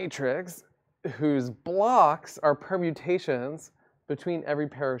giant matrix whose blocks are permutations between every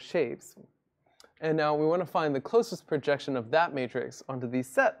pair of shapes. And now we want to find the closest projection of that matrix onto the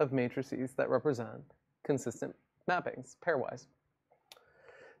set of matrices that represent consistent mappings, pairwise.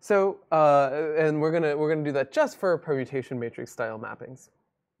 So, and we're gonna do that just for permutation matrix style mappings.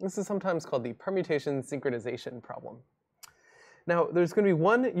 This is sometimes called the permutation synchronization problem. Now, there's going to be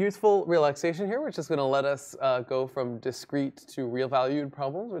one useful relaxation here, which is going to let us go from discrete to real-valued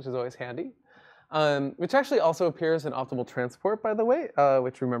problems, which is always handy. Which actually also appears in optimal transport, by the way,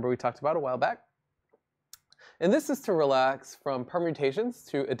 which remember we talked about a while back. And this is to relax from permutations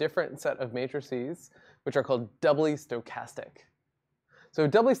to a different set of matrices, which are called doubly stochastic. So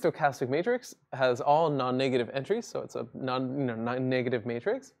doubly stochastic matrix has all non-negative entries, so it's a non-negative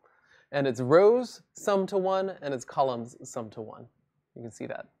matrix. And its rows sum to 1, and its columns sum to 1. You can see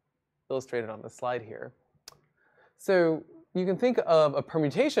that illustrated on the slide here. So you can think of a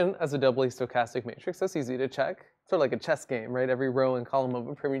permutation as a doubly stochastic matrix. That's easy to check. Sort of like a chess game, right? Every row and column of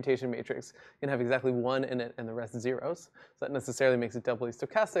a permutation matrix can have exactly 1 in it and the rest zeros. So that necessarily makes it doubly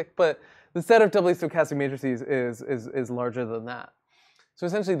stochastic, but the set of doubly stochastic matrices is larger than that. So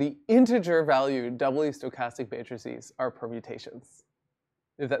essentially the integer valued doubly stochastic matrices are permutations.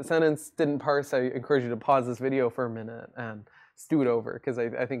 If that sentence didn't parse, I encourage you to pause this video for a minute and stew it over, because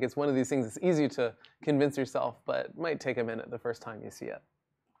I think it's one of these things that's easy to convince yourself, but might take a minute the first time you see it.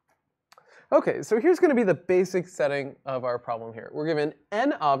 Okay, so here's going to be the basic setting of our problem here. We're given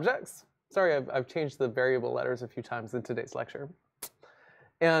n objects. Sorry, I've changed the variable letters a few times in today's lecture.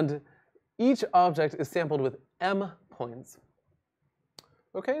 And each object is sampled with m points.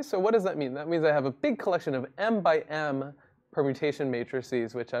 Okay, so what does that mean? That means I have a big collection of m by m permutation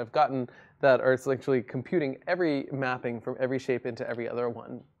matrices, which I've gotten that are essentially computing every mapping from every shape into every other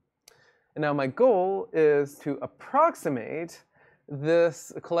one. And now my goal is to approximate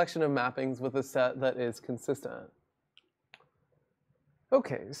this collection of mappings with a set that is consistent.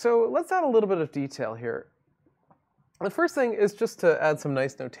 Okay, so let's add a little bit of detail here. The first thing is just to add some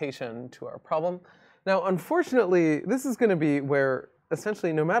nice notation to our problem. Now, unfortunately, this is going to be where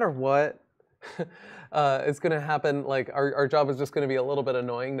essentially no matter what is going to happen, like our job is just going to be a little bit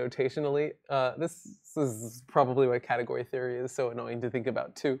annoying notationally. This is probably why category theory is so annoying to think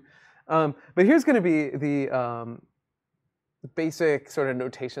about too. But here's going to be the basic sort of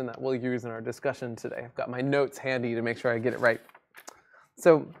notation that we'll use in our discussion today. I've got my notes handy to make sure I get it right.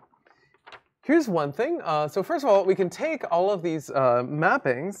 So here's one thing. So first of all, we can take all of these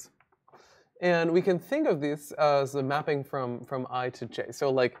mappings, and we can think of this as a mapping from I to j.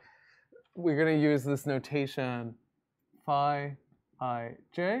 So like, we're going to use this notation phi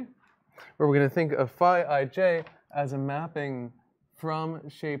ij, where we're going to think of phi ij as a mapping from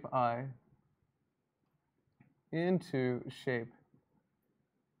shape I into shape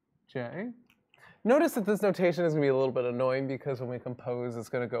j. Notice that this notation is going to be a little bit annoying because when we compose, it's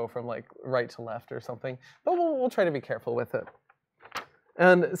going to go from like right to left or something. But we'll try to be careful with it.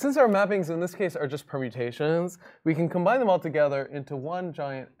 And since our mappings in this case are just permutations, we can combine them all together into one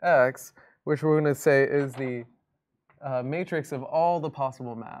giant X, which we're going to say is the matrix of all the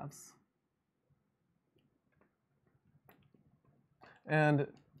possible maps. And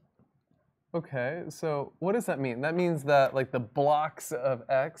okay, so what does that mean? That means that like the blocks of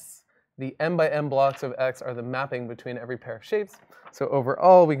X, the m by m blocks of X are the mapping between every pair of shapes. So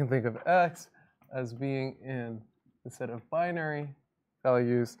overall, we can think of X as being in the set of binary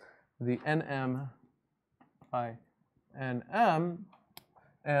values, the nm by nm.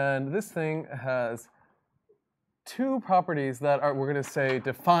 And this thing has two properties that are, we're going to say,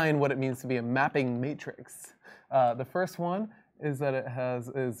 define what it means to be a mapping matrix. The first one is that it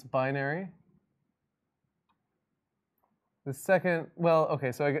is binary. The second, well,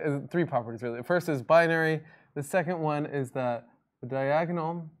 okay, so three properties really. The first is binary. The second one is that the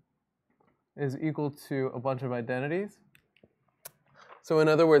diagonal is equal to a bunch of identities. So in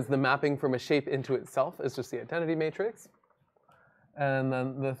other words, the mapping from a shape into itself is just the identity matrix. And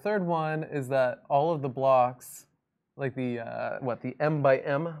then the third one is that all of the blocks, like the the m by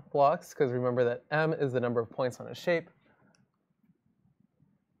m blocks, because remember that m is the number of points on a shape,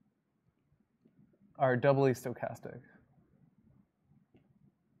 are doubly stochastic.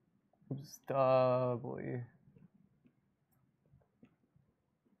 Oops, doubly.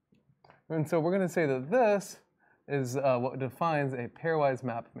 And so we're going to say that this is what defines a pairwise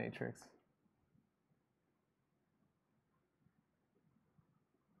map matrix.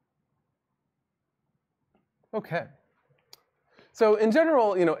 Okay. So in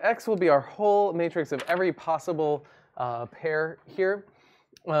general, X will be our whole matrix of every possible pair here.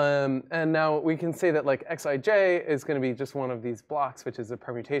 And now we can say that like Xij is going to be just one of these blocks, which is a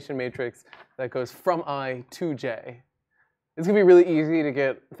permutation matrix that goes from I to j. It's going to be really easy to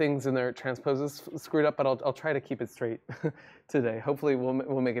get things in their transposes screwed up, but I'll try to keep it straight today. Hopefully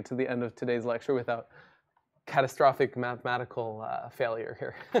we'll make it to the end of today's lecture without catastrophic mathematical failure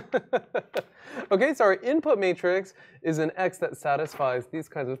here. Okay, so our input matrix is an X that satisfies these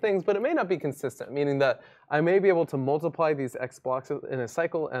kinds of things, but it may not be consistent, meaning that I may be able to multiply these X blocks in a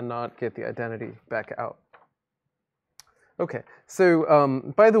cycle and not get the identity back out. Okay,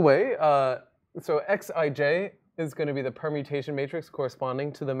 so by the way, so Xij is going to be the permutation matrix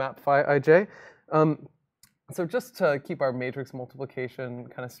corresponding to the map phi ij. So just to keep our matrix multiplication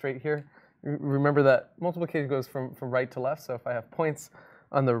kind of straight here, remember that multiplication goes from right to left. So if I have points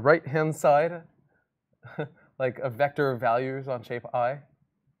on the right-hand side, like a vector of values on shape I,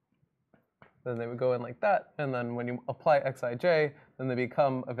 then they would go in like that. And then when you apply Xij, then they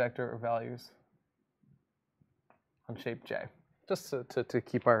become a vector of values on shape J. Just to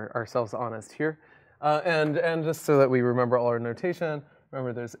keep ourselves honest here. And just so that we remember all our notation,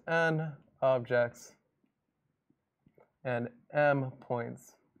 remember there's n objects and m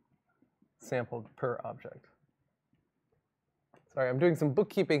points sampled per object. Sorry, I'm doing some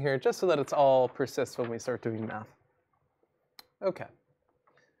bookkeeping here just so that it's all persists when we start doing math. Okay.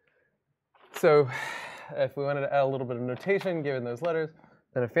 So if we wanted to add a little bit of notation given those letters,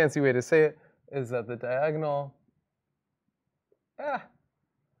 then a fancy way to say it is that the diagonal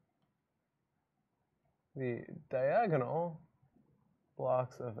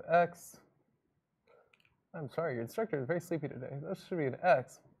blocks of X, I'm sorry, your instructor is very sleepy today. This should be an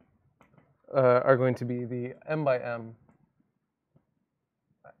X, are going to be the m by m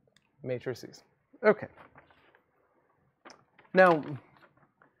matrices. Okay. Now,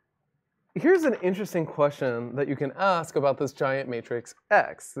 here's an interesting question that you can ask about this giant matrix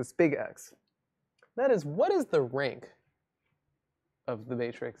X, this big X. That is, what is the rank of the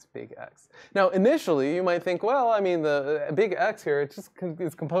matrix big X? Now, initially, you might think, well, I mean, the big X here, it just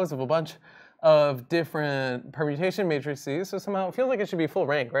is composed of a bunch of different permutation matrices, so somehow it feels like it should be full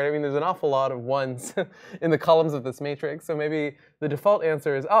rank, right? I mean, there's an awful lot of ones in the columns of this matrix, so maybe the default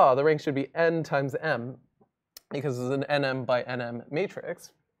answer is, the rank should be n times m, because it's an nm by nm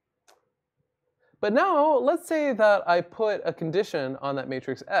matrix. But now, let's say that I put a condition on that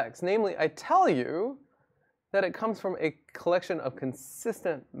matrix X, namely, I tell you that it comes from a collection of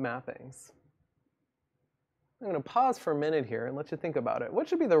consistent mappings. I'm going to pause for a minute here and let you think about it. What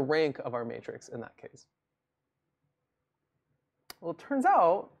should be the rank of our matrix in that case? Well, it turns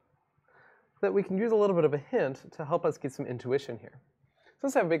out that we can use a little bit of a hint to help us get some intuition here. So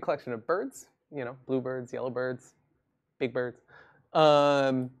let's have a big collection of birds, blue birds, yellow birds, big birds.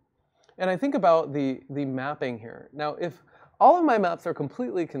 And I think about the mapping here. Now, if all of my maps are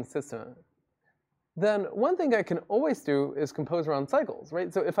completely consistent, then one thing I can always do is compose around cycles,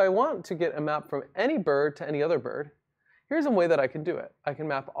 right? So if I want to get a map from any bird to any other bird, here's a way that I can do it. I can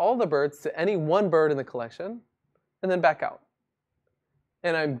map all the birds to any one bird in the collection, and then back out.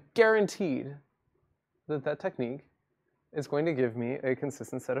 And I'm guaranteed that that technique is going to give me a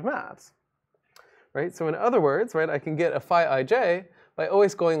consistent set of maps, right? So in other words, right, I can get a phi ij by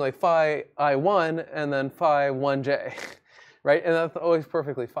always going like phi I1 and then phi 1j, right? And that's always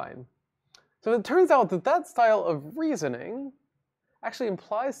perfectly fine. So it turns out that that style of reasoning actually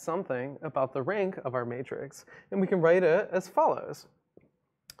implies something about the rank of our matrix, and we can write it as follows,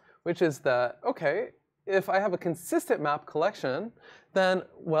 which is that, okay, if I have a consistent map collection, then,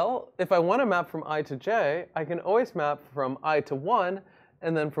 well, if I want to map from I to j, I can always map from I to 1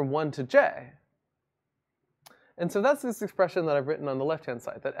 and then from 1 to j. And so that's this expression that I've written on the left-hand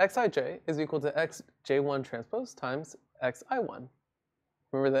side, that xij is equal to xj1 transpose times xi1.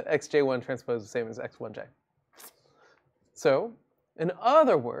 Remember that xj1 transpose is the same as x1j. So, in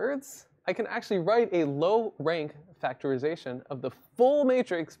other words, I can actually write a low-rank factorization of the full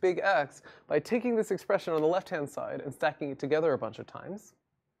matrix big X by taking this expression on the left-hand side and stacking it together a bunch of times.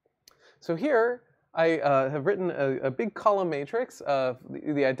 So here, I have written a big column matrix of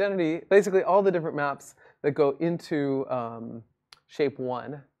the identity, basically all the different maps that go into shape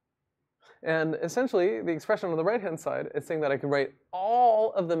 1. And essentially, the expression on the right-hand side is saying that I can write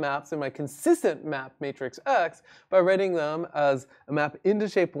all of the maps in my consistent map matrix X by writing them as a map into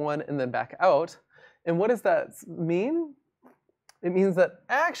shape 1 and then back out. And what does that mean? It means that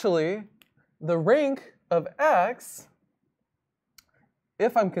actually, the rank of X,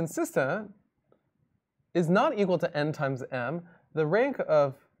 if I'm consistent, is not equal to n times m. The rank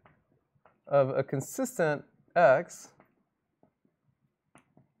of a consistent x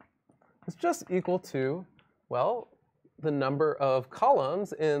is just equal to, well, the number of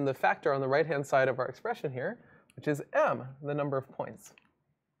columns in the factor on the right-hand side of our expression here, which is m, the number of points.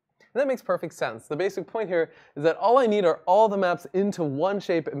 And that makes perfect sense. The basic point here is that all I need are all the maps into one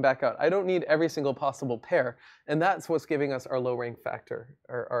shape and back out. I don't need every single possible pair. And that's what's giving us our low rank factor,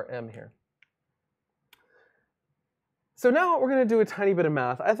 or our m here. So now we're going to do a tiny bit of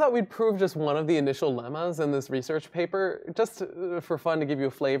math. I thought we'd prove just one of the initial lemmas in this research paper, just for fun, to give you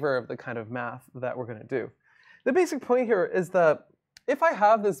a flavor of the kind of math that we're going to do. The basic point here is that if I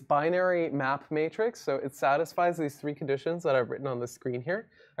have this binary map matrix, so it satisfies these three conditions that I've written on the screen here,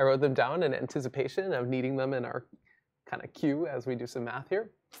 I wrote them down in anticipation of needing them in our kind of queue as we do some math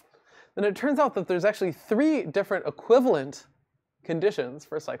here, then it turns out that there's actually three different equivalent conditions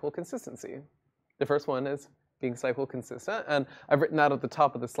for cycle consistency. The first one is being cycle consistent, and I've written that at the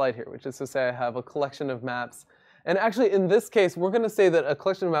top of the slide here, which is to say I have a collection of maps. And actually, in this case, we're going to say that a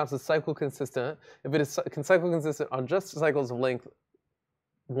collection of maps is cycle consistent if it is cycle consistent on just cycles of length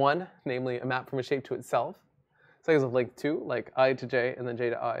 1, namely a map from a shape to itself, cycles of length 2, like I to j and then j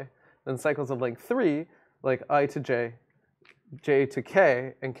to I, then cycles of length 3, like I to j, j to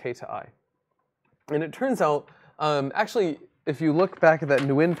k, and k to I. And it turns out, actually, if you look back at that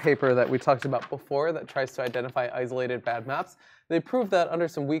Nguyen paper that we talked about before that tries to identify isolated bad maps, they prove that under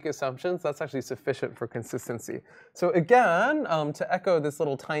some weak assumptions, that's actually sufficient for consistency. So again, to echo this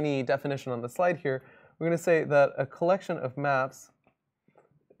little tiny definition on the slide here, we're going to say that a collection of maps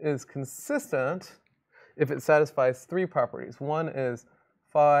is consistent if it satisfies three properties. One is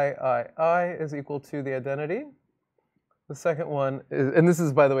phi I is equal to the identity. The second one is, and this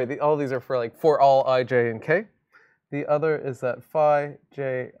is, by the way, all these are for all I, j, and k. The other is that phi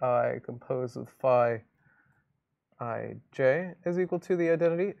j I composed with phi I j is equal to the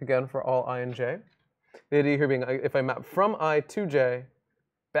identity, again for all I and j. The idea here being if I map from I to j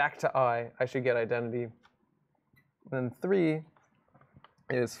back to I should get identity. Then 3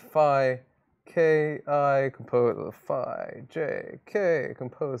 is phi k I composed with phi j k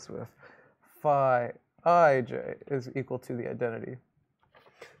composed with phi I j is equal to the identity.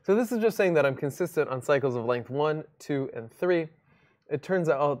 So this is just saying that I'm consistent on cycles of length 1, 2, and 3. It turns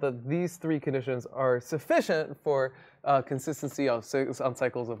out that these three conditions are sufficient for consistency on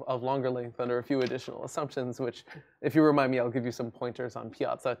cycles of longer length under a few additional assumptions, which, if you remind me, I'll give you some pointers on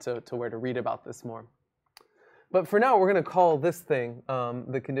Piazza to where to read about this more. But for now, we're going to call this thing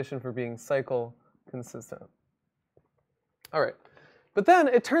the condition for being cycle consistent. All right. But then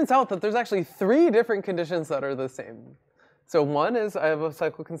it turns out that there's actually three different conditions that are the same. So one is I have a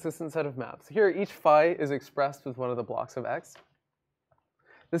cycle consistent set of maps. Here, each phi is expressed with one of the blocks of x.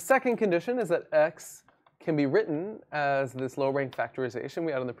 The second condition is that x can be written as this low-rank factorization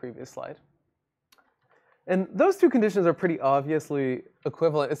we had on the previous slide. And those two conditions are pretty obviously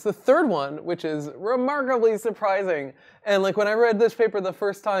equivalent. It's the third one, which is remarkably surprising. And like when I read this paper the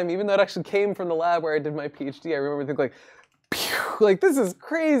first time, even though it actually came from the lab where I did my PhD, I remember thinking like, pew, like this is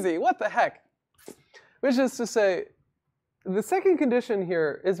crazy, what the heck? Which is to say, the second condition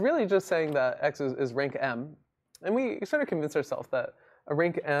here is really just saying that x is rank m. And we sort of convince ourselves that a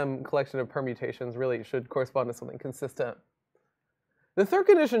rank m collection of permutations really should correspond to something consistent. The third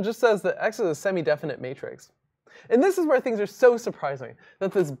condition just says that x is a semi-definite matrix. And this is where things are so surprising,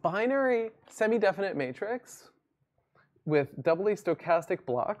 that this binary semi-definite matrix with doubly stochastic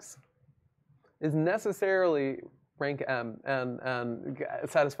blocks is necessarily rank m and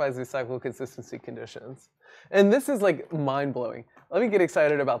satisfies these cycle consistency conditions. And this is like mind-blowing. Let me get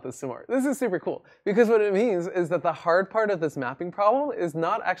excited about this some more. This is super cool because what it means is that the hard part of this mapping problem is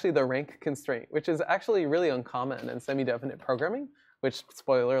not actually the rank constraint, which is actually really uncommon in semi-definite programming, which,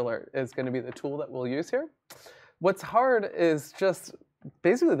 spoiler alert, is going to be the tool that we'll use here. What's hard is just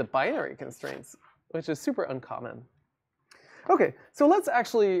basically the binary constraints, which is super uncommon. Okay, so let's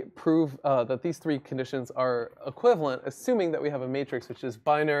actually prove that these three conditions are equivalent, assuming that we have a matrix which is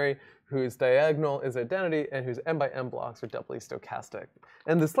binary, whose diagonal is identity, and whose m by m blocks are doubly stochastic.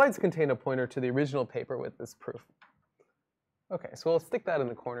 And the slides contain a pointer to the original paper with this proof. Okay, so I'll stick that in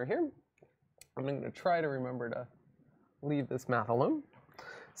the corner here. I'm going to try to remember to leave this math alone.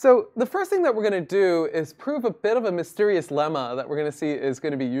 So the first thing that we're going to do is prove a bit of a mysterious lemma that we're going to see is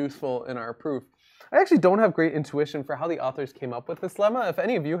going to be useful in our proof. I actually don't have great intuition for how the authors came up with this lemma. If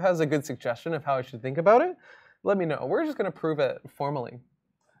any of you has a good suggestion of how I should think about it, let me know. We're just going to prove it formally.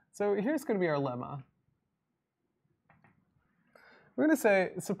 So here's going to be our lemma. We're going to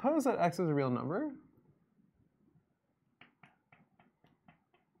say, suppose that x is a real number.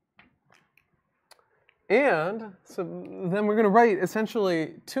 And so then we're going to write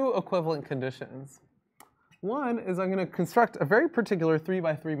essentially two equivalent conditions. One is I'm going to construct a very particular 3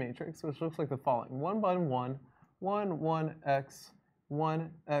 by 3 matrix, which looks like the following. 1 by 1, 1, 1, x,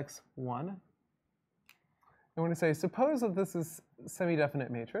 1, x, 1. I'm going to say, suppose that this is semi-definite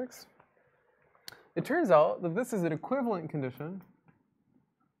matrix. It turns out that this is an equivalent condition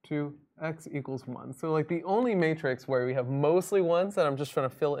to x equals 1. So like the only matrix where we have mostly 1s that I'm just trying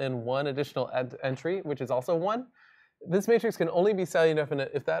to fill in one additional entry, which is also 1, this matrix can only be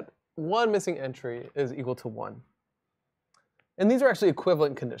semi-definite if that one missing entry is equal to 1. And these are actually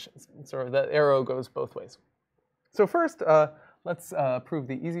equivalent conditions. So that arrow goes both ways. So first, let's prove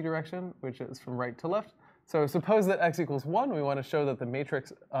the easy direction, which is from right to left. So suppose that x equals 1. We want to show that the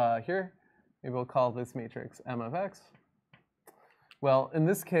matrix here, maybe we'll call this matrix M of x. Well, in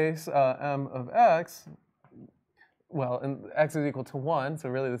this case, M of x, well, and x is equal to 1, so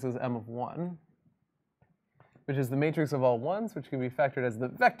really this is M of 1, which is the matrix of all 1s, which can be factored as the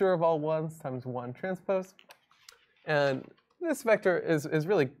vector of all 1s times 1 transpose. And this vector is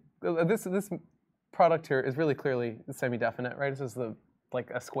really, this product here is really clearly semi-definite, right? This is like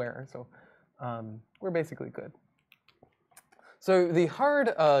a square, so we're basically good. So the hard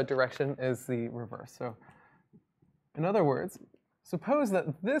direction is the reverse. So in other words, suppose that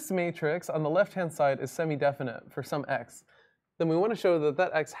this matrix on the left-hand side is semi-definite for some x. Then we want to show that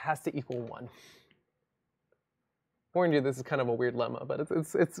that x has to equal 1. Warned you, this is kind of a weird lemma, but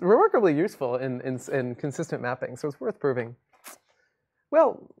it's remarkably useful in consistent mapping, so it's worth proving.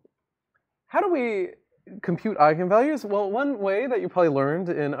 Well, how do we compute eigenvalues? Well, one way that you probably learned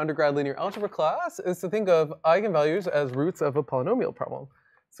in undergrad linear algebra class is to think of eigenvalues as roots of a polynomial problem.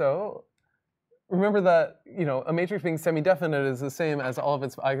 So remember that, you know, a matrix being semi-definite is the same as all of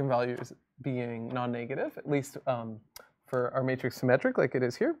its eigenvalues being non-negative, at least for our matrix symmetric like it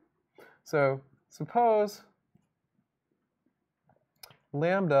is here. So suppose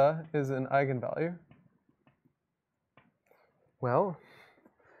lambda is an eigenvalue. Well,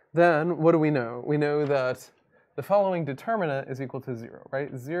 then what do we know? We know that the following determinant is equal to 0,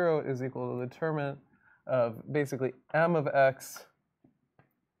 right? 0 is equal to the determinant of basically m of x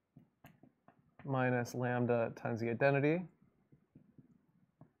minus lambda times the identity.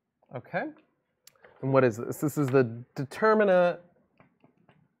 Okay? And what is this? This is the determinant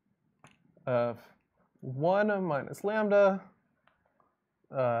of 1 minus lambda,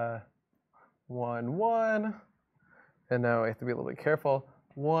 1, 1, and now I have to be a little bit careful.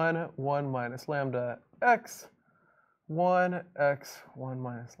 1, 1 minus lambda x, 1 x, 1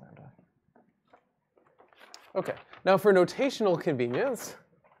 minus lambda. Okay, now for notational convenience,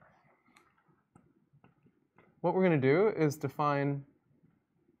 what we're going to do is define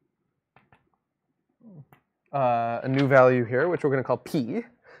a new value here, which we're going to call p.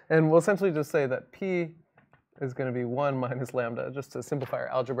 And we'll essentially just say that p is going to be 1 minus lambda, just to simplify our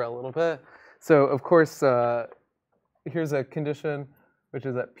algebra a little bit. So of course, here's a condition, which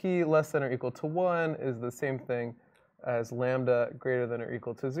is that p less than or equal to 1 is the same thing as lambda greater than or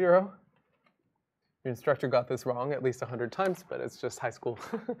equal to 0. Your instructor got this wrong at least 100 times, but it's just high school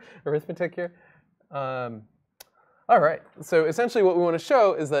arithmetic here. All right, so essentially what we want to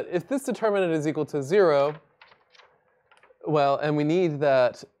show is that if this determinant is equal to 0, well, and we need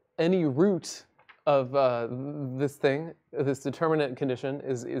that any root of this thing, this determinant condition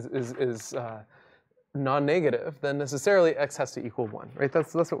is non-negative, then necessarily x has to equal 1, right?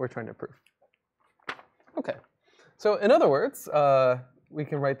 That's what we're trying to prove. Okay, so in other words, we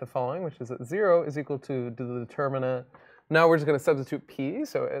can write the following, which is that 0 is equal to the determinant. Now we're just going to substitute p,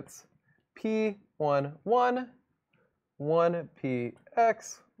 so it's p1, 1,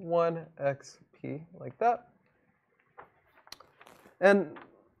 1px, 1xp, like that. And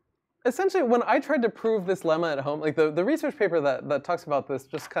essentially, when I tried to prove this lemma at home, like the research paper that talks about this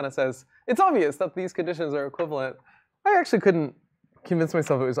just kind of says, it's obvious that these conditions are equivalent. I actually couldn't convince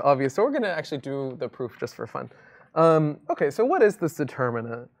myself it was obvious, so we're going to actually do the proof just for fun. Okay, so what is this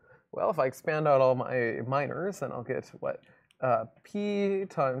determinant? Well, if I expand out all my minors, then I'll get what? P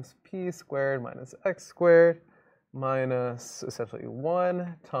times p squared minus x squared minus essentially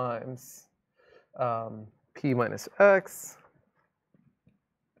 1 times p minus x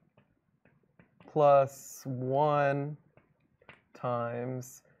plus 1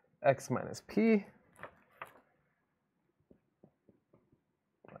 times x minus p,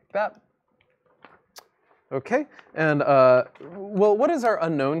 like that. Okay, and well, what is our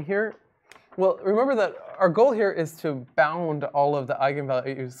unknown here? Well, remember that our goal here is to bound all of the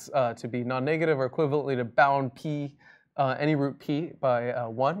eigenvalues to be non-negative, or equivalently to bound p, any root p by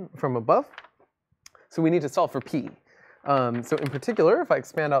 1 from above. So we need to solve for p. So in particular, if I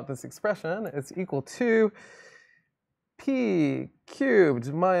expand out this expression, it's equal to p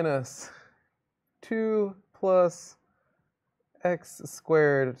cubed minus 2 plus x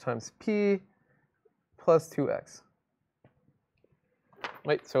squared times p plus 2x.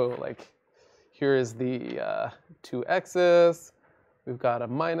 Right, so like here is the 2 x's. We've got a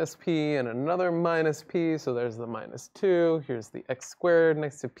minus p and another minus p, so there's the minus 2. Here's the x squared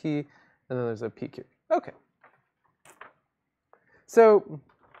next to p, and then there's a p cubed. Okay. So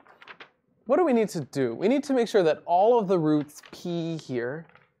what do we need to do? We need to make sure that all of the roots p here,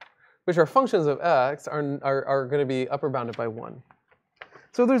 which are functions of x, are going to be upper bounded by 1.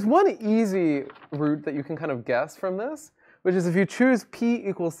 So there's one easy root that you can kind of guess from this, which is if you choose p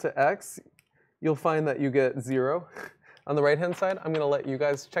equals to x, you'll find that you get 0 on the right-hand side. I'm going to let you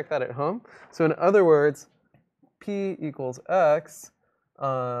guys check that at home. So in other words, p equals x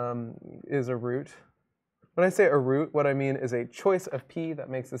is a root. When I say a root, what I mean is a choice of p that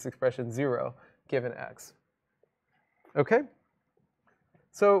makes this expression 0 given x. Okay?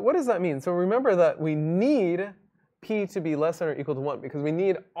 So what does that mean? So remember that we need p to be less than or equal to 1 because we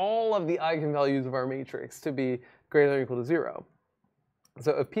need all of the eigenvalues of our matrix to be greater than or equal to 0.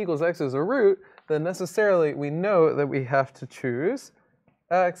 So if p equals x is a root, then necessarily we know that we have to choose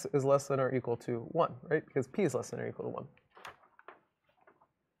x is less than or equal to 1, right? Because p is less than or equal to 1.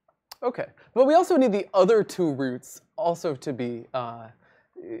 Okay, but we also need the other two roots also to be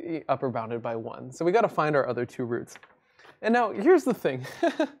upper bounded by 1. So we got to find our other two roots. And now here's the thing.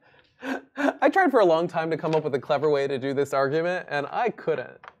 I tried for a long time to come up with a clever way to do this argument, and I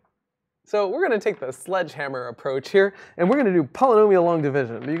couldn't. So we're going to take the sledgehammer approach here, and we're going to do polynomial long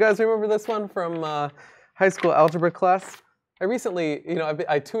division. Do you guys remember this one from high school algebra class? I recently,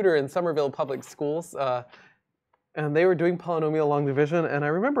 I tutor in Somerville Public Schools, and they were doing polynomial long division, and I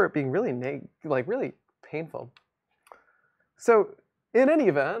remember it being really, really painful. So in any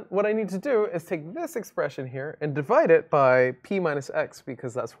event, what I need to do is take this expression here and divide it by p minus x,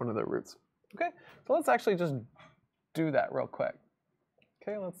 because that's one of the roots. Okay, so let's actually just do that real quick.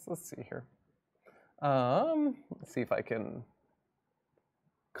 Okay, let's see here. Let's see if I can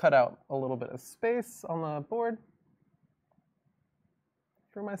cut out a little bit of space on the board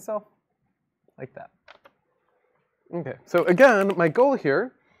for myself, like that. Okay, so again, my goal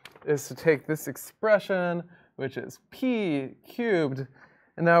here is to take this expression, which is p cubed,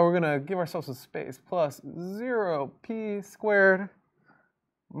 and now we're going to give ourselves a space, plus 0p squared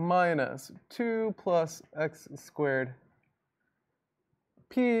minus 2 plus x squared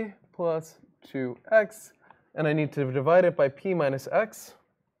p plus 2x, and I need to divide it by p minus x.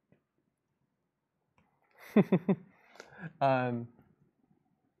 In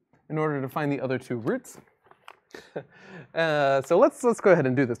order to find the other two roots. So let's go ahead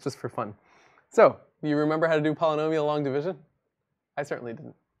and do this just for fun. So you remember how to do polynomial long division? I certainly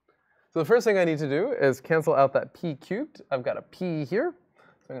didn't. So the first thing I need to do is cancel out that p cubed. I've got a p here,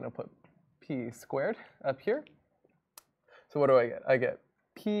 so I'm going to put p squared up here. So what do I get? I get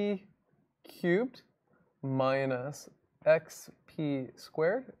p cubed minus xp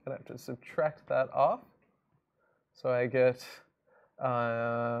squared, and I have to subtract that off. So I get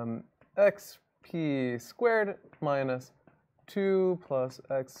xp squared minus 2 plus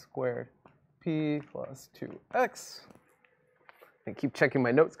x squared p plus 2x. I keep checking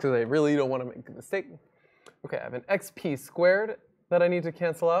my notes because I really don't want to make a mistake. Okay, I have an xp squared that I need to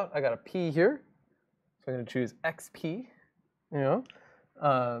cancel out. I got a p here, so I'm going to choose xp,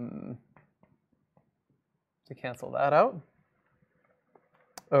 to cancel that out.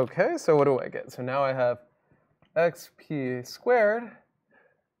 Okay, so what do I get? So now I have xp squared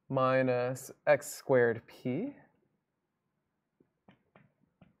minus x squared p.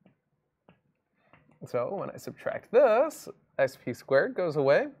 So when I subtract this, xp squared goes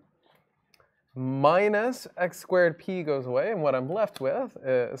away, minus x squared p goes away, and what I'm left with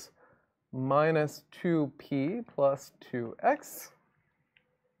is minus 2p plus 2x.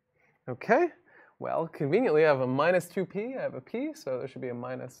 Okay, well, conveniently I have a minus 2p, I have a p, so there should be a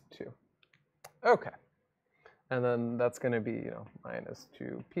minus 2. Okay, and then that's going to be, minus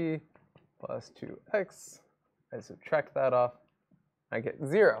 2p plus 2x. I subtract that off, I get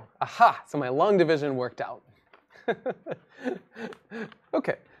 0. Aha, so my long division worked out.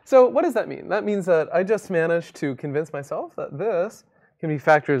 Okay, so what does that mean? That means that I just managed to convince myself that this can be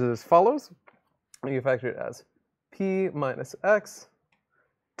factored as follows. I can factor it as p minus x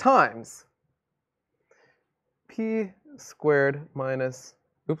times p squared minus,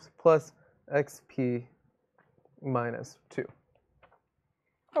 plus xp minus 2.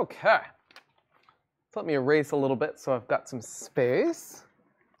 Okay, so let me erase a little bit so I've got some space.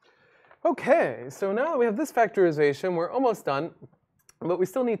 Okay, so now that we have this factorization, we're almost done, but we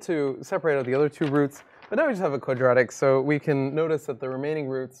still need to separate out the other two roots. But now we just have a quadratic, so we can notice that the remaining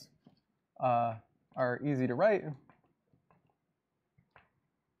roots are easy to write.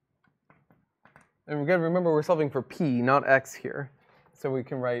 And we've got to remember we're solving for p, not x here. So we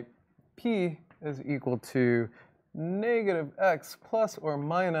can write p is equal to negative x plus or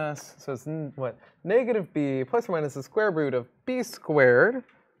minus, so it's what? Negative b plus or minus the square root of b squared,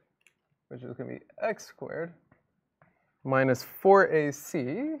 which is going to be x squared, minus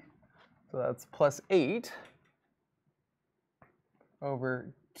 4ac, so that's plus 8,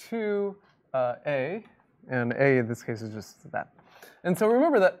 over 2a, and a in this case is just that. And so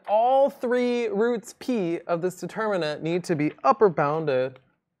remember that all three roots p of this determinant need to be upper bounded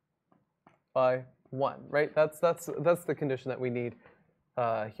by 1, right? That's the condition that we need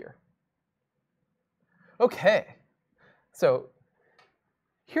here. Okay, so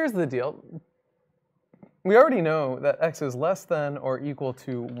here's the deal. We already know that x is less than or equal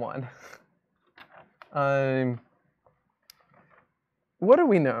to 1. What do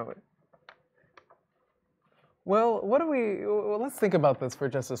we know? Well, let's think about this for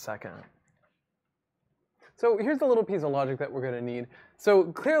just a second. So here's a little piece of logic that we're going to need. So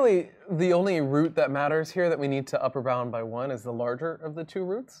clearly, the only root that matters here that we need to upper bound by 1 is the larger of the two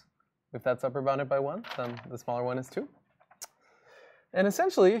roots. If that's upper bounded by 1, then the smaller one is 2. And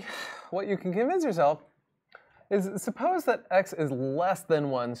essentially, what you can convince yourself is suppose that x is less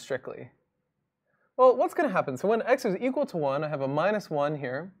than 1 strictly. Well, what's going to happen? So when x is equal to 1, I have a minus 1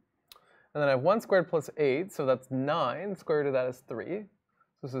 here. And then I have 1 squared plus 8, so that's 9. Square root of that is 3.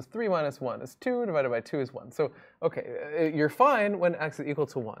 So this is 3 minus 1 is 2, divided by 2 is 1. So, okay, you're fine when x is equal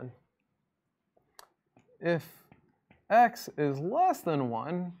to 1. If x is less than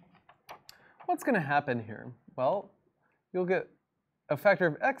 1, what's going to happen here? Well, you'll get a factor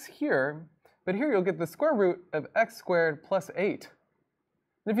of x here, but here you'll get the square root of x squared plus 8.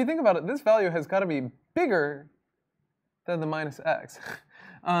 And if you think about it, this value has got to be bigger than the minus x.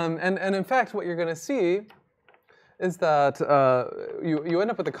 And in fact, what you're going to see is that you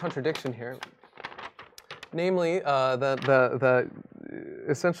end up with a contradiction here. Namely, that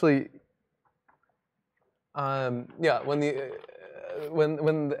essentially, yeah, when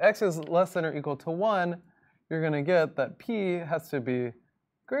the x is less than or equal to 1, you're going to get that p has to be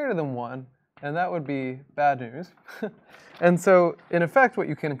greater than 1, and that would be bad news. And so, in effect, what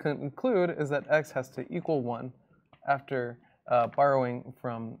you can conclude is that x has to equal 1 after borrowing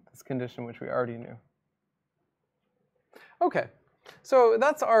from this condition which we already knew. Okay, so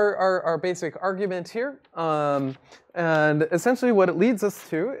that's our basic argument here. And essentially what it leads us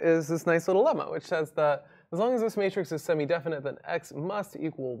to is this nice little lemma, which says that as long as this matrix is semi-definite, then x must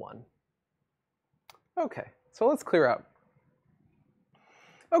equal 1. Okay, so let's clear out.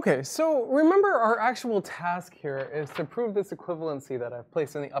 Okay, so remember our actual task here is to prove this equivalency that I've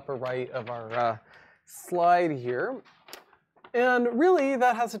placed in the upper right of our slide here. And really,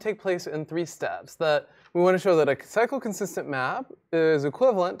 that has to take place in 3 steps. That we want to show that a cycle-consistent map is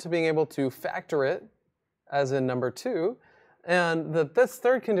equivalent to being able to factor it, as in number 2, and that this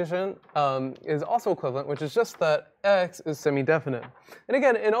third condition is also equivalent, which is just that x is semi-definite. And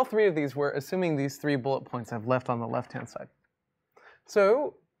again, in all 3 of these, we're assuming these 3 bullet points I've left on the left-hand side.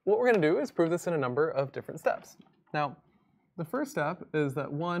 So what we're going to do is prove this in a number of different steps. Now, the first step is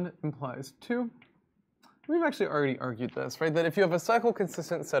that 1 implies 2. We've actually already argued this, right? That if you have a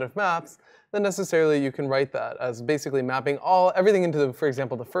cycle-consistent set of maps, then necessarily you can write that as basically mapping everything into, for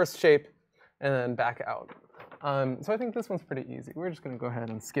example, the first shape and then back out. So I think this one's pretty easy. We're just going to go ahead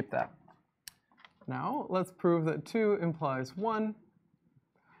and skip that. Now, let's prove that 2 implies 1.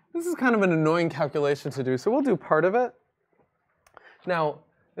 This is kind of an annoying calculation to do, so we'll do part of it. Now,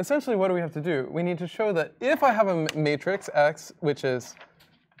 essentially what do we have to do? We need to show that if I have a matrix X, which is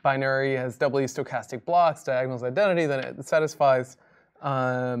binary, has doubly stochastic blocks, diagonals identity, then it satisfies,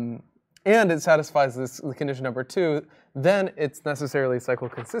 and it satisfies this condition number 2, then it's necessarily cycle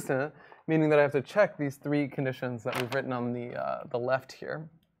consistent, meaning that I have to check these 3 conditions that we've written on the left here.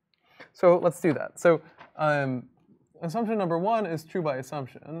 So let's do that. So assumption number 1 is true by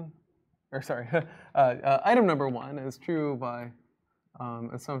assumption, or sorry, item number 1 is true by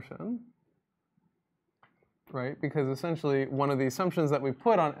assumption. Right? Because essentially one of the assumptions that we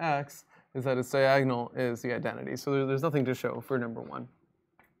put on X is that its diagonal is the identity. So there's nothing to show for number 1.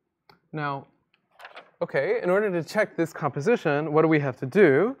 Now, okay, in order to check this composition, what do we have to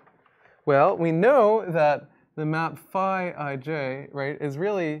do? Well, we know that the map phi ij, right, is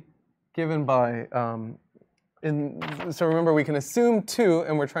really given by, so remember we can assume 2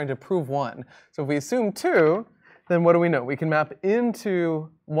 and we're trying to prove 1. So if we assume 2, then what do we know? We can map into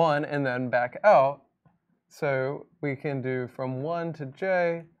 1 and then back out. So we can do from 1 to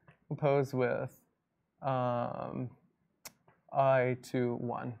j composed with I to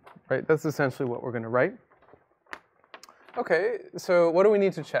 1, right? That's essentially what we're going to write. Okay, so what do we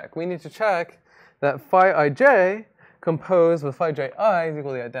need to check? We need to check that phi ij composed with phi ji is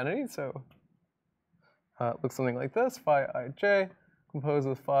equal to the identity. So it looks something like this. Phi ij composed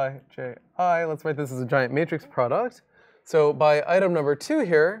with phi ji. Let's write this as a giant matrix product. So by item number 2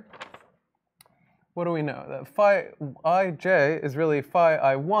 here, what do we know? That phi ij is really phi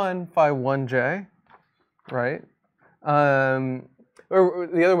I1, phi 1j, right? Or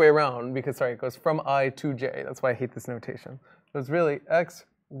the other way around, because, sorry, it goes from I to j. That's why I hate this notation. So it's really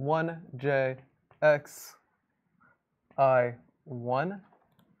x1j, x I1.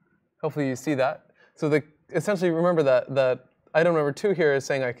 Hopefully you see that. So essentially, remember that item number 2 here is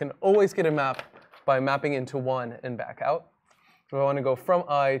saying I can always get a map by mapping into 1 and back out. So if I want to go from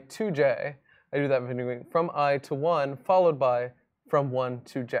I to j, I do that by doing from I to 1 followed by from 1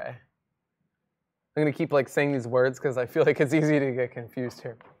 to j. I'm going to keep saying these words because I feel like it's easy to get confused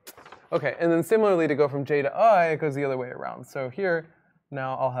here. Okay, and then similarly to go from j to I, it goes the other way around. So here,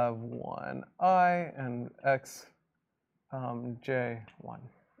 now I'll have 1i and x j1.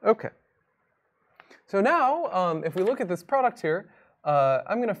 Okay. So now, if we look at this product here,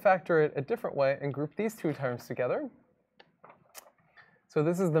 I'm going to factor it a different way and group these two terms together. So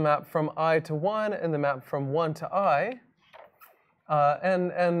this is the map from I to 1 and the map from 1 to I.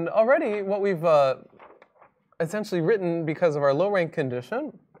 And already what we've essentially written because of our low rank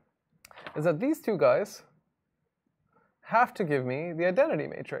condition is that these two guys have to give me the identity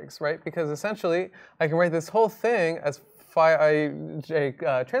matrix, right? Because essentially I can write this whole thing as phi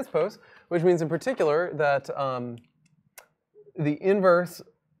ij transpose, which means in particular that the inverse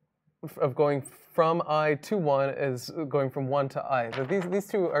of going from I to 1 is going from 1 to I. So these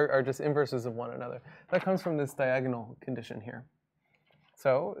two are just inverses of one another. That comes from this diagonal condition here.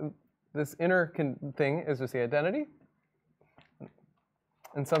 So this inner thing is just the identity.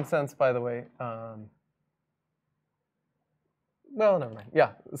 In some sense, by the way, well, never mind.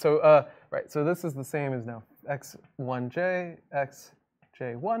 Yeah, so, right, so this is the same as now x1j,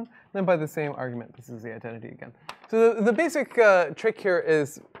 xj1. Then by the same argument, this is the identity again. So the basic trick here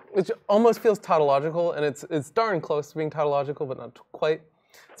is, which almost feels tautological, and it's darn close to being tautological, but not quite.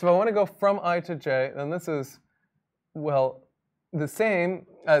 So if I want to go from I to j, then this is, well, the same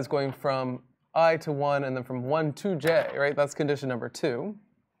as going from I to 1 and then from 1 to j, right? That's condition number 2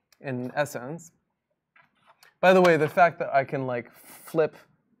 in essence. By the way, the fact that I can flip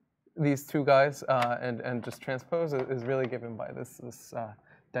these two guys and just transpose is really given by this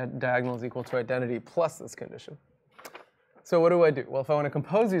diagonal is equal to identity plus this condition. So what do? Well, if I want to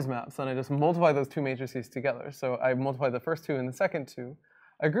compose these maps, then I just multiply those two matrices together. So I multiply the first two and the second two.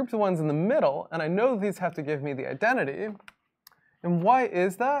 I group the ones in the middle, and I know these have to give me the identity. And why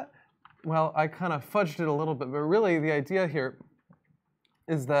is that? Well, I kind of fudged it a little bit, but really the idea here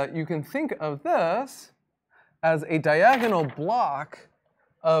is that you can think of this as a diagonal block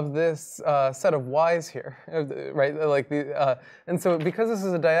of this set of y's here, right? And so because this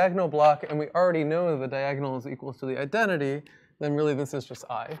is a diagonal block and we already know that the diagonal is equal to the identity, then really this is just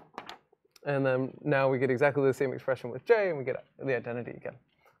I. And then now we get exactly the same expression with j, and we get the identity again.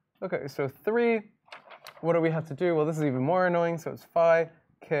 Okay, so 3. What do we have to do? Well, this is even more annoying. So it's phi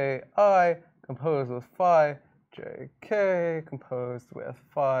ki composed with phi jk composed with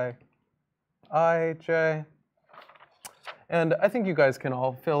phi ij. And I think you guys can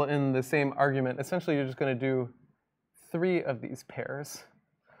all fill in the same argument. Essentially, you're just going to do 3 of these pairs,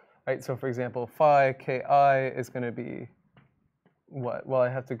 right? So for example, phi ki is going to be what? Well, I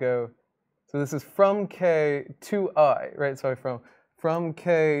have to go. So this is from k to I, right? So from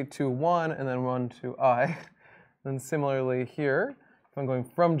k to 1 and then 1 to I. Then similarly here, if I'm going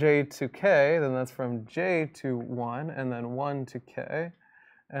from j to k, then that's from j to 1 and then 1 to k.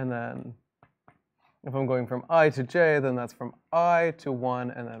 And then if I'm going from I to j, then that's from I to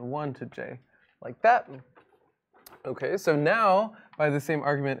 1 and then 1 to j, like that. Okay, so now by the same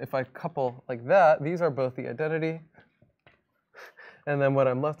argument, if I couple like that, these are both the identity. And then what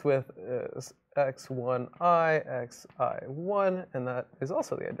I'm left with is x1i, xi1, and that is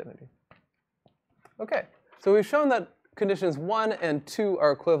also the identity. Okay, so we've shown that conditions 1 and 2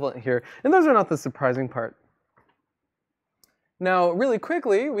 are equivalent here, and those are not the surprising part. Now, really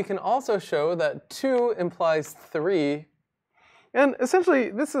quickly, we can also show that 2 implies 3. And essentially,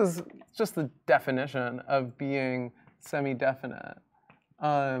 this is just the definition of being semi-definite.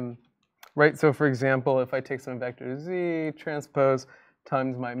 Right, so for example, if I take some vector z transpose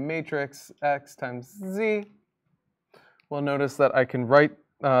times my matrix x times z, well, notice that I can write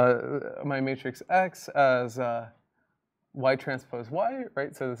my matrix x as y transpose y,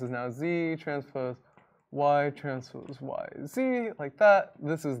 right? So this is now z transpose y transpose y z, like that.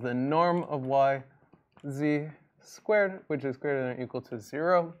 This is the norm of y z squared, which is greater than or equal to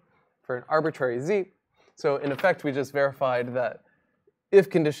 0 for an arbitrary z. So in effect, we just verified that if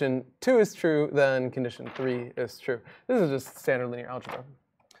condition 2 is true, then condition 3 is true. This is just standard linear algebra.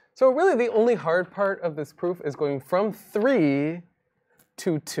 So really the only hard part of this proof is going from 3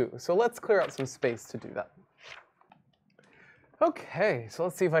 to 2. So let's clear out some space to do that. Okay, so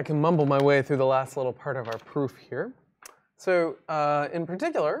let's see if I can mumble my way through the last little part of our proof here. So in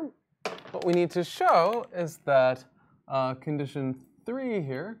particular, what we need to show is that condition 3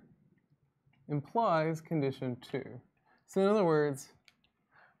 here implies condition 2. So in other words,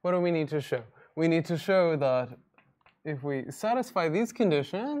 what do we need to show? We need to show that if we satisfy these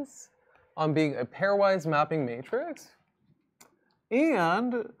conditions on being a pairwise mapping matrix,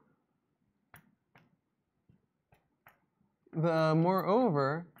 and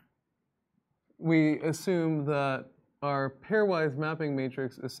moreover, we assume that our pairwise mapping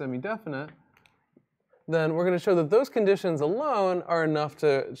matrix is semi-definite, then we're going to show that those conditions alone are enough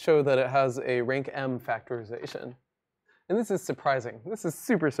to show that it has a rank M factorization. And this is surprising. This is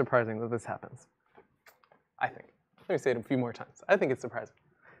super surprising that this happens, I think. Let me say it a few more times. I think it's surprising.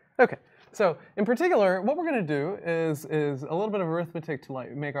 Okay, so in particular, what we're going to do is a little bit of arithmetic to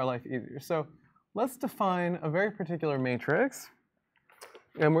make our life easier. So let's define a very particular matrix,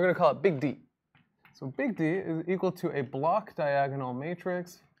 and we're going to call it big D. So big D is equal to a block diagonal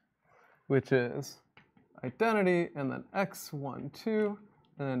matrix, which is identity, and then x1, 2,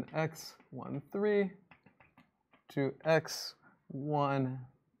 and then x1, 3, to x1,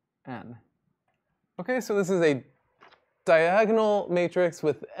 n. Okay, so this is a diagonal matrix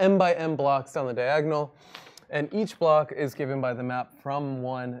with m by m blocks down the diagonal, and each block is given by the map from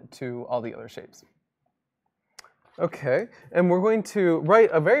 1 to all the other shapes. Okay, and we're going to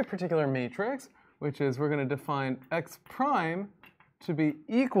write a very particular matrix, which is we're going to define x prime to be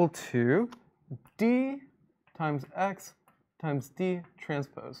equal to d times x times d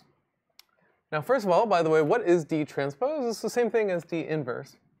transpose. Now, first of all, by the way, what is d transpose? It's the same thing as d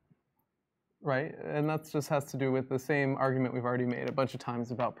inverse, right? And that just has to do with the same argument we've already made a bunch of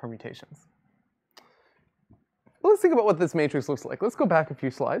times about permutations. Let's think about what this matrix looks like. Let's go back a few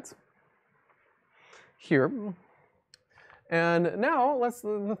slides here. And now let's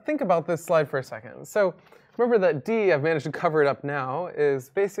think about this slide for a second. So remember that D, I've managed to cover it up now, is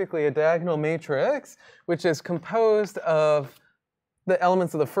basically a diagonal matrix which is composed of the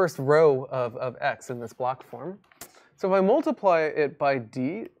elements of the first row of X in this block form. So if I multiply it by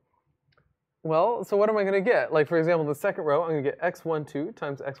D, well, so what am I going to get? Like, for example, the second row, I'm going to get x12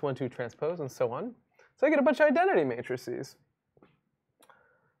 times x12 transpose, and so on. So I get a bunch of identity matrices.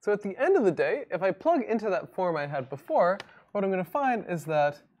 So at the end of the day, if I plug into that form I had before, what I'm going to find is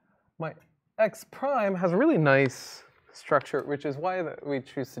that my x prime has a really nice structure, which is why we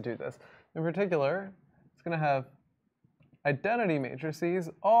choose to do this. In particular, it's going to have identity matrices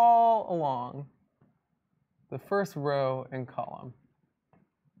all along the first row and column.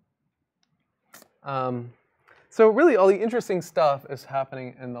 So really all the interesting stuff is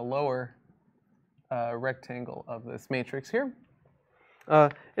happening in the lower rectangle of this matrix here.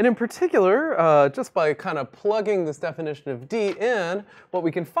 And in particular, just by kind of plugging this definition of D in, what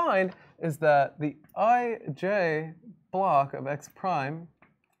we can find is that the ij block of x prime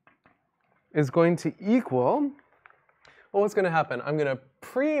is going to equal, well, what's going to happen? I'm going to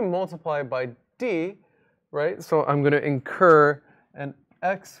pre-multiply by D, right? So I'm going to incur an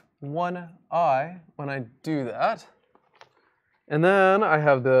x1i when I do that. And then I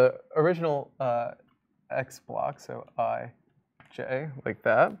have the original x block, so ij, like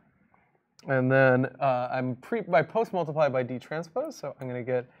that. And then I post-multiply by D transpose, so I'm going to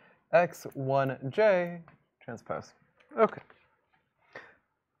get x1j transpose. Okay.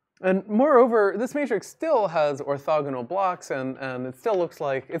 And moreover, this matrix still has orthogonal blocks, and it still looks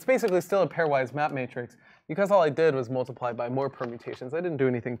like, it's basically still a pairwise map matrix, because all I did was multiply by more permutations. I didn't do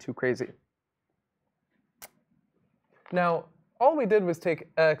anything too crazy. Now, all we did was take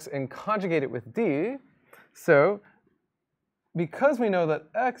x and conjugate it with D. So because we know that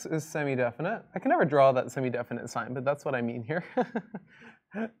x is semi-definite, I can never draw that semi-definite sign, but that's what I mean here.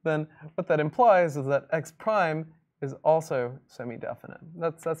 Then what that implies is that x prime is also semi-definite.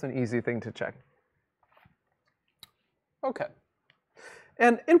 That's an easy thing to check. Okay.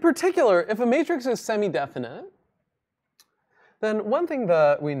 And in particular, if a matrix is semi-definite, then one thing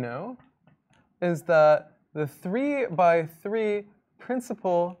that we know is that the 3 by 3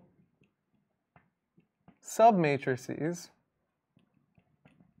 principal submatrices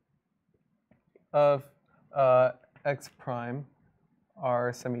of x prime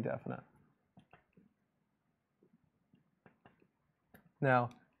are semi-definite. Now,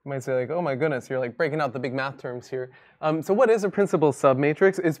 you might say like, oh my goodness, you're like breaking out the big math terms here. So what is a principal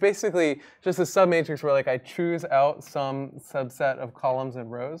submatrix? It's basically just a submatrix where like I choose out some subset of columns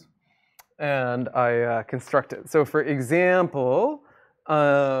and rows, and I construct it. So for example, do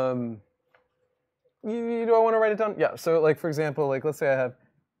I want to write it down? Yeah, so like for example, like let's say I have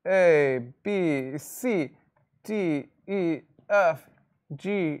A, B, C, D, E, F,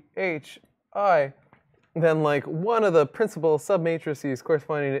 G, H, I. Then like one of the principal submatrices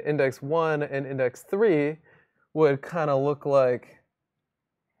corresponding to index 1 and index 3 would kind of look like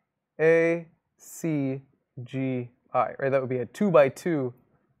A, C, G, I, right? That would be a 2 by 2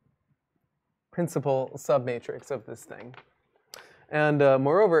 principal submatrix of this thing. And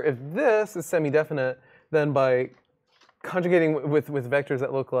moreover, if this is semi-definite, then by conjugating with vectors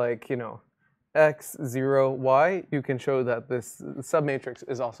that look like, you know, x, 0, y, you can show that this submatrix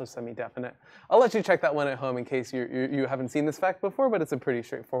is also semi-definite. I'll let you check that one at home in case you haven't seen this fact before, but it's a pretty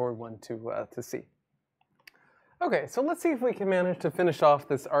straightforward one to see. Okay, so let's see if we can manage to finish off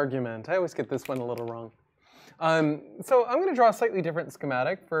this argument. I always get this one a little wrong. So I'm going to draw a slightly different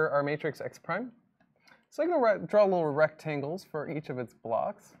schematic for our matrix x prime. So I'm going to draw little rectangles for each of its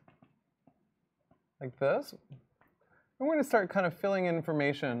blocks, like this. I'm going to start kind of filling in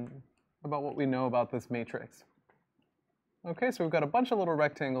information about what we know about this matrix. Okay, so we've got a bunch of little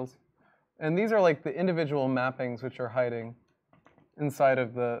rectangles, and these are like the individual mappings which are hiding inside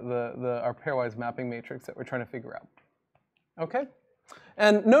of our pairwise mapping matrix that we're trying to figure out. Okay,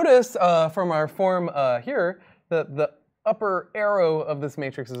 and notice from our form here that the upper arrow of this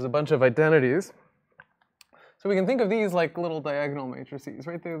matrix is a bunch of identities. So we can think of these like little diagonal matrices,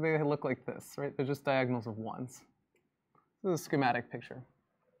 right? They look like this, right? They're just diagonals of ones. This is a schematic picture.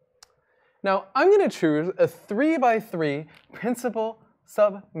 Now, I'm going to choose a 3 by 3 principal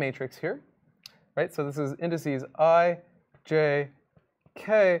submatrix here, right? So this is indices I, J,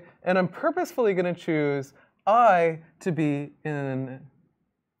 K, and I'm purposefully going to choose I to be in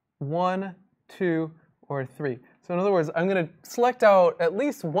 1, 2, or 3. So in other words, I'm going to select out at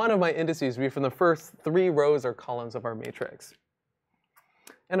least one of my indices to be from the first 3 rows or columns of our matrix.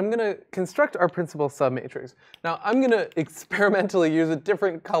 And I'm going to construct our principal submatrix. Now, I'm going to experimentally use a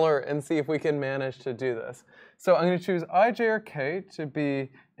different color and see if we can manage to do this. So I'm going to choose I, J, or K to be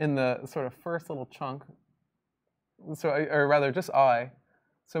in the sort of first little chunk. So or rather, just I.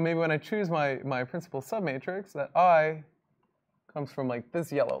 So maybe when I choose my principal submatrix, that I comes from like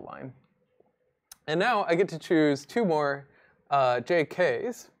this yellow line. And now I get to choose 2 more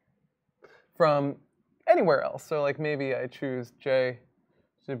JKs from anywhere else. So like maybe I choose J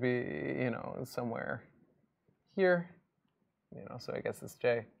to be, you know, somewhere here, you know, so I guess it's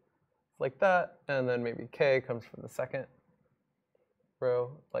J like that, and then maybe K comes from the second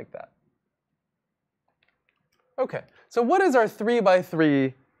row like that. Okay, so what is our 3 by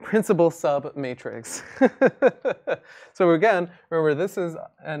 3 principal submatrix? So again, remember this is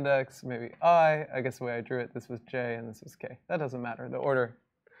index maybe I guess the way I drew it, this was J and this was K. That doesn't matter, the order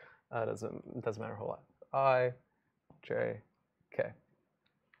doesn't matter a whole lot. I, J, K.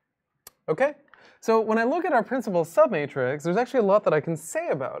 Okay, so when I look at our principal submatrix, there's actually a lot that I can say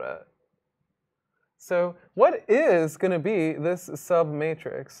about it. So what is going to be this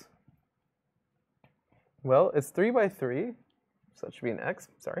submatrix? Well, it's 3 by 3, so that should be an X,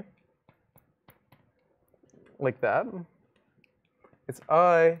 sorry. Like that. It's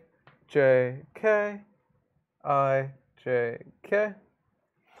I, J, K, I, J, K.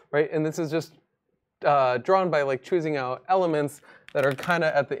 Right, and this is just drawn by like choosing out elements that are kind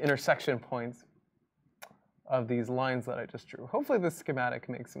of at the intersection points of these lines that I just drew. Hopefully this schematic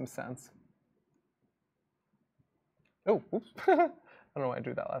makes some sense. Oh, oops. I don't know why I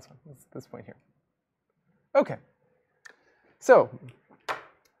drew that last one. It's this point here. Okay. So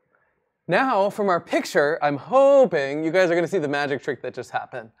now from our picture, I'm hoping you guys are going to see the magic trick that just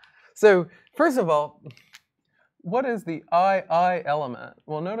happened. So first of all, what is the II element?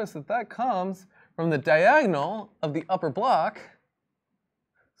 Well, notice that that comes from the diagonal of the upper block.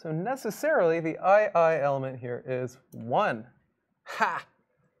 So necessarily, the II element here is 1. Ha!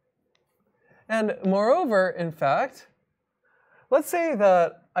 And moreover, in fact, let's say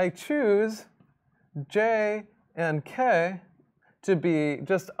that I choose J and K to be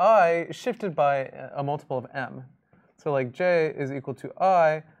just I shifted by a multiple of m. So like J is equal to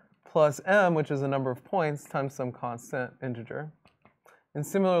I plus m, which is the number of points, times some constant integer. And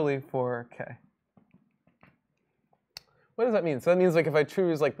similarly for K. What does that mean? So that means like if I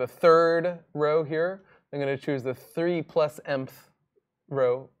choose like the 3rd row here, I'm going to choose the 3 plus mth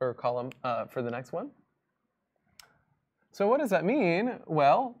row or column for the next one. So what does that mean?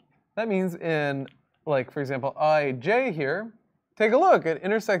 Well, that means in like, for example, IJ here, take a look. It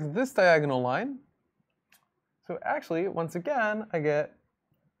intersects this diagonal line. So actually, once again, I get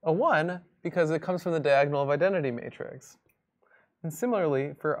a 1 because it comes from the diagonal of identity matrix. And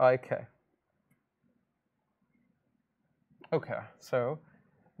similarly for ik. Okay, so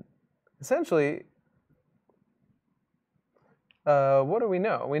essentially, what do we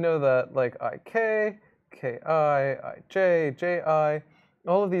know? We know that like ik, ki, ij, ji,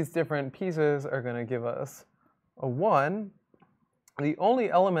 all of these different pieces are going to give us a 1. The only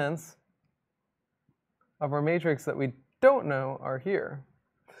elements of our matrix that we don't know are here.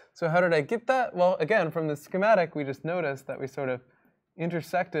 So how did I get that? Well, again, from the schematic, we just noticed that we sort of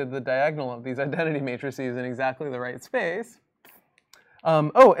intersected the diagonal of these identity matrices in exactly the right space.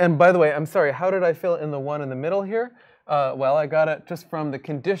 Oh, and by the way, I'm sorry, how did I fill in the 1 in the middle here? Well, I got it just from the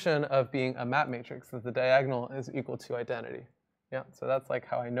condition of being a map matrix, that the diagonal is equal to identity. Yeah, so that's like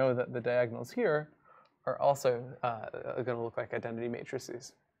how I know that the diagonals here are also going to look like identity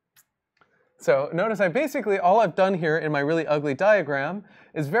matrices. So notice all I've done here in my really ugly diagram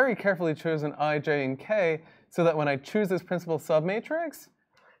is very carefully chosen I, j, and k so that when I choose this principal submatrix,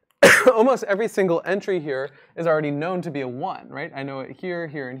 almost every single entry here is already known to be a 1, right? I know it here,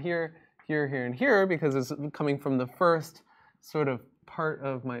 here, and here, here, here, and here because it's coming from the first sort of part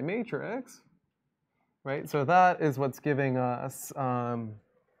of my matrix, right? So that is what's giving us,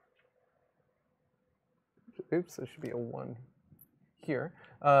 oops, there should be a 1 here.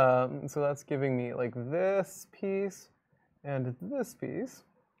 So that's giving me like this piece and this piece.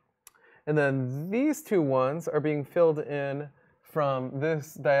 And then these two ones are being filled in from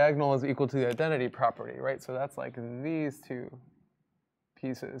this diagonal is equal to the identity property, right? So that's like these two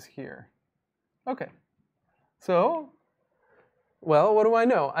pieces here. Okay. So, well, what do I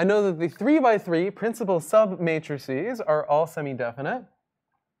know? I know that the 3x3 principal submatrices are all semi-definite.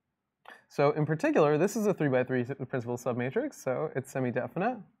 So in particular, this is a 3x3 principal submatrix, so it's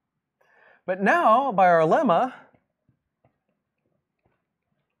semi-definite. But now, by our lemma,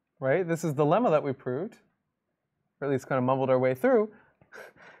 right, this is the lemma that we proved, or at least kind of mumbled our way through,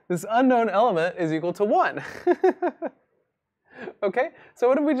 this unknown element is equal to 1. Okay, so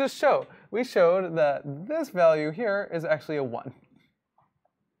what did we just show? We showed that this value here is actually a 1.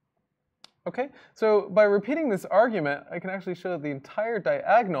 Okay, so by repeating this argument, I can actually show that the entire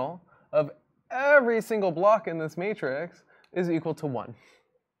diagonal of every single block in this matrix is equal to 1.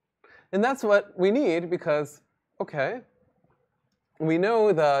 And that's what we need because, okay, we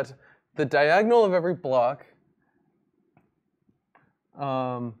know that the diagonal of every block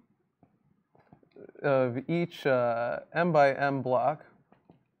of each m by m block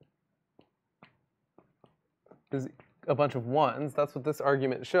is a bunch of 1s. That's what this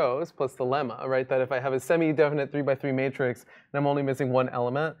argument shows, plus the lemma, right? That if I have a semi-definite 3x3 matrix and I'm only missing one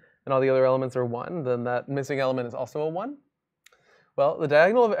element, and all the other elements are 1, then that missing element is also a 1. Well, the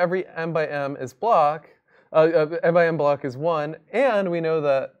diagonal of every m by m is block, m by m block is 1, and we know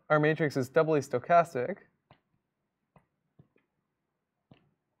that our matrix is doubly stochastic.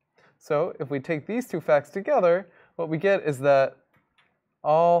 So if we take these two facts together, what we get is that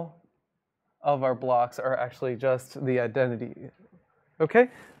all of our blocks are actually just the identity. Okay?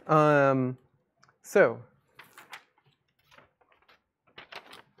 So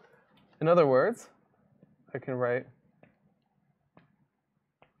in other words, I can write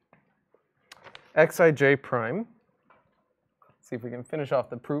xij prime. See if we can finish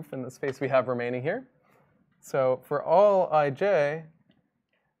off the proof in the space we have remaining here. So for all ij,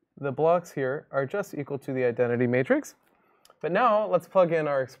 the blocks here are just equal to the identity matrix. But now let's plug in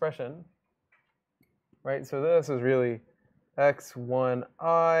our expression. Right, so this is really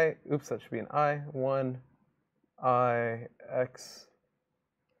x1i, oops, that should be an I, 1i,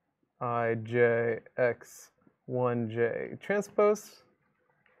 xij, x1j transpose.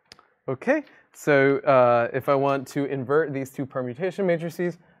 Okay, so if I want to invert these two permutation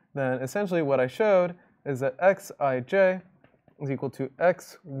matrices, then essentially what I showed is that xij is equal to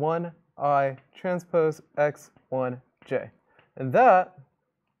x1i transpose x1j. And that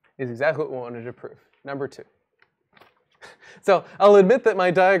is exactly what we wanted to prove. Number 2. So I'll admit that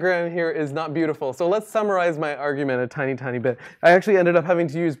my diagram here is not beautiful. So let's summarize my argument a tiny, tiny bit. I actually ended up having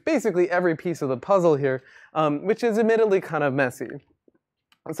to use basically every piece of the puzzle here, which is admittedly kind of messy.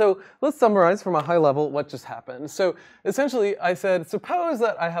 So let's summarize from a high level what just happened. So essentially I said, suppose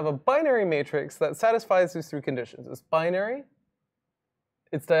that I have a binary matrix that satisfies these three conditions. It's binary,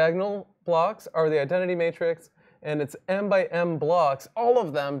 its diagonal blocks are the identity matrix, and its m by m blocks, all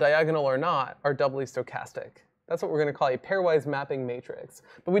of them, diagonal or not, are doubly stochastic. That's what we're going to call a pairwise mapping matrix.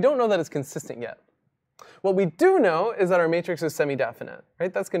 But we don't know that it's consistent yet. What we do know is that our matrix is semi-definite,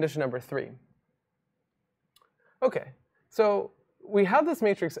 right? That's condition number 3. Okay, so we have this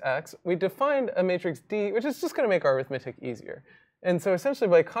matrix X. We defined a matrix D, which is just going to make our arithmetic easier. And so essentially,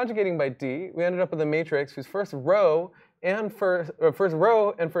 by conjugating by D, we ended up with a matrix whose first row and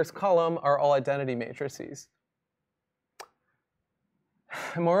first column are all identity matrices.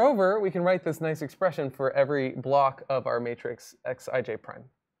 And moreover, we can write this nice expression for every block of our matrix Xij prime.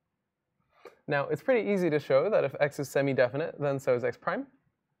 Now, it's pretty easy to show that if X is semi-definite, then so is X prime.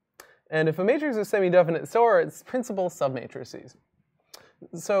 And if a matrix is semi-definite, so are its principal submatrices.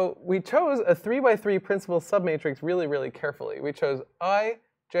 So we chose a 3×3 principal submatrix really, really carefully. We chose I,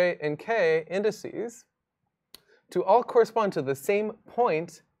 J, and K indices to all correspond to the same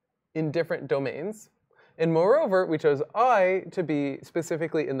point in different domains. And moreover, we chose I to be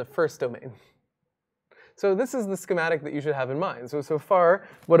specifically in the first domain. So this is the schematic that you should have in mind. So far,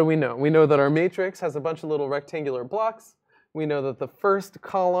 what do we know? We know that our matrix has a bunch of little rectangular blocks. We know that the first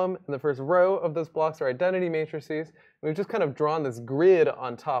column and the first row of those blocks are identity matrices. We've just kind of drawn this grid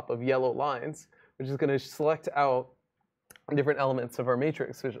on top of yellow lines, which is going to select out different elements of our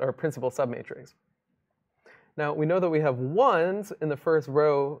matrix, which are our principal submatrix. Now, we know that we have ones in the first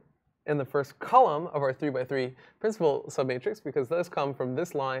row and the first column of our 3×3 principal submatrix, because those come from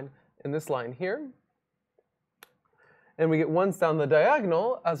this line and this line here. And we get ones down the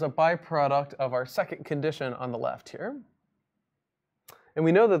diagonal as a byproduct of our second condition on the left here. And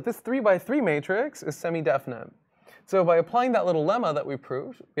we know that this 3×3 matrix is semi-definite. So by applying that little lemma that we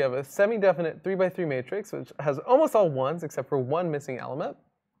proved, we have a semi-definite 3×3 matrix, which has almost all ones except for one missing element.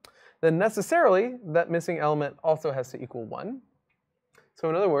 Then necessarily, that missing element also has to equal 1. So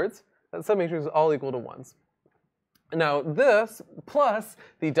in other words, that submatrix is all equal to 1s. Now this, plus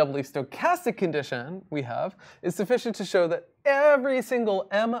the doubly stochastic condition we have, is sufficient to show that every single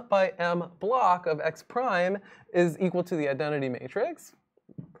m by m block of X prime is equal to the identity matrix.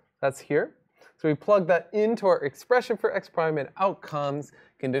 That's here. So we plug that into our expression for X prime, and out comes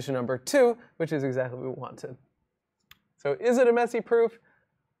condition number 2, which is exactly what we wanted. So is it a messy proof?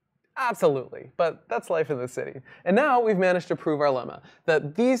 Absolutely, but that's life in the city. And now we've managed to prove our lemma,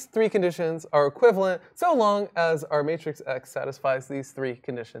 that these three conditions are equivalent so long as our matrix X satisfies these three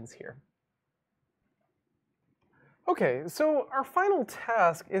conditions here. Okay, so our final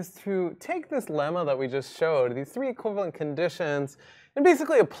task is to take this lemma that we just showed, these three equivalent conditions, and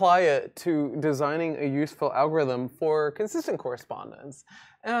basically apply it to designing a useful algorithm for consistent correspondence.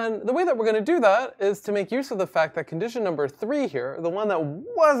 And the way that we're going to do that is to make use of the fact that condition number 3 here, the one that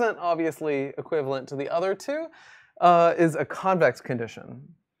wasn't obviously equivalent to the other two, is a convex condition.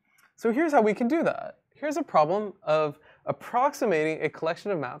 So here's how we can do that. Here's a problem of approximating a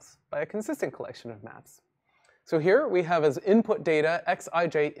collection of maps by a consistent collection of maps. So here we have as input data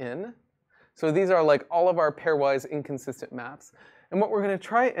Xij in. So these are like all of our pairwise inconsistent maps. And what we're going to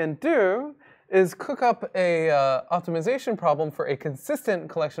try and do is cook up a optimization problem for a consistent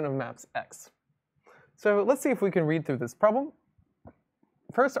collection of maps X. So let's see if we can read through this problem.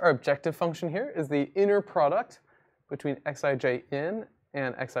 First, our objective function here is the inner product between Xij in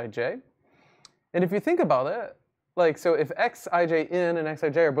and Xij. And if you think about it, so if Xij in and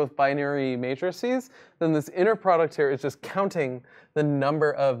Xij are both binary matrices, then this inner product here is just counting the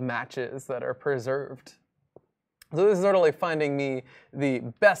number of matches that are preserved. So this is sort of like finding me the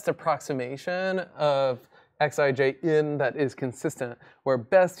best approximation of Xij in that is consistent, where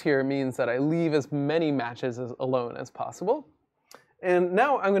best here means that I leave as many matches alone as possible. And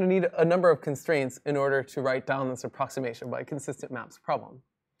now I'm going to need a number of constraints in order to write down this approximation by consistent maps problem.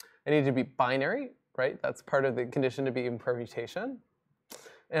 I need to be binary, right? That's part of the condition to be in permutation.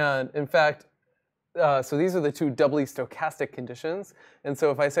 And in fact, so these are the two doubly stochastic conditions. And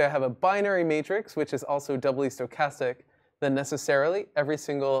so if I say I have a binary matrix, which is also doubly stochastic, then necessarily every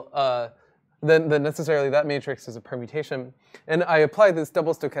single, then necessarily that matrix is a permutation. And I apply this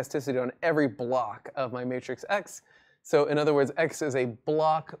double stochasticity on every block of my matrix X. So in other words, X is a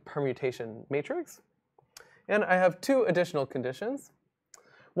block permutation matrix. And I have two additional conditions.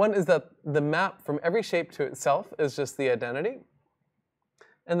 One is that the map from every shape to itself is just the identity.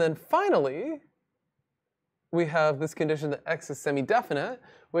 And then finally, we have this condition that X is semi-definite,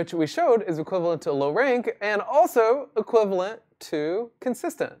 which we showed is equivalent to low rank and also equivalent to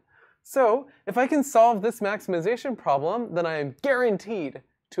consistent. So if I can solve this maximization problem, then I am guaranteed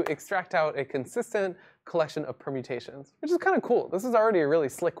to extract out a consistent collection of permutations, which is kind of cool. This is already a really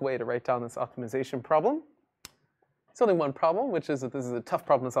slick way to write down this optimization problem. It's only one problem, which is that this is a tough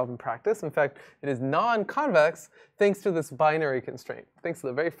problem to solve in practice. In fact, it is non-convex thanks to this binary constraint, thanks to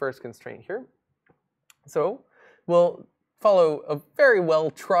the very first constraint here. So we'll follow a very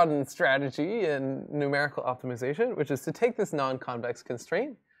well-trodden strategy in numerical optimization, which is to take this non-convex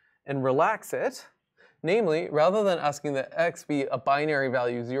constraint and relax it Namely, rather than asking that x be a binary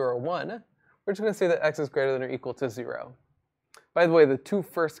value 0 or 1, we're just going to say that x is greater than or equal to 0. By the way, the two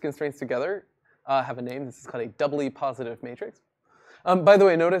first constraints together have a name. This is called a doubly positive matrix. By the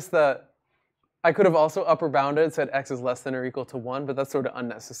way, notice that I could have also upper bounded, said x is less than or equal to 1, but that's sort of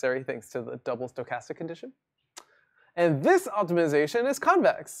unnecessary thanks to the double stochastic condition. And this optimization is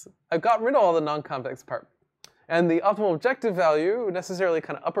convex. I've gotten rid of all the non-convex part. And the optimal objective value necessarily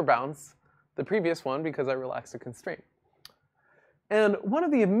kind of upper bounds the previous one because I relaxed a constraint. And one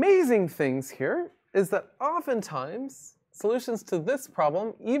of the amazing things here is that oftentimes solutions to this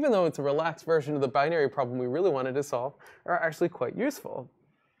problem, even though it's a relaxed version of the binary problem we really wanted to solve, are actually quite useful.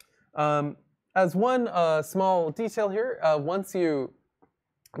 As one small detail here, once you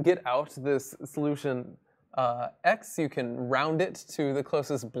get out this solution x, you can round it to the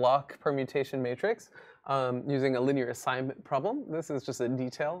closest block permutation matrix using a linear assignment problem. This is just a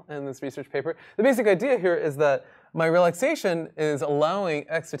detail in this research paper. The basic idea here is that my relaxation is allowing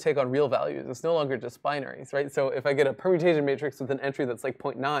x to take on real values. It's no longer just binaries, right? So if I get a permutation matrix with an entry that's like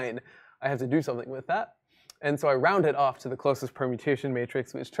 0.9, I have to do something with that. And so I round it off to the closest permutation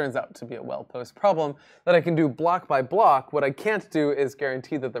matrix, which turns out to be a well-posed problem that I can do block by block. What I can't do is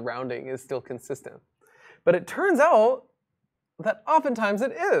guarantee that the rounding is still consistent. But it turns out that oftentimes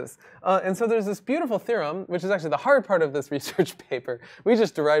it is. And so there's this beautiful theorem, which is actually the hard part of this research paper. We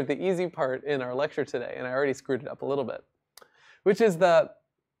just derived the easy part in our lecture today, and I already screwed it up a little bit, which is that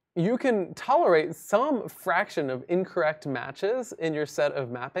you can tolerate some fraction of incorrect matches in your set of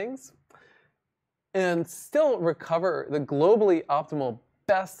mappings and still recover the globally optimal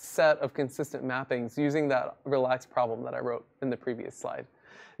best set of consistent mappings using that relaxed problem that I wrote in the previous slide.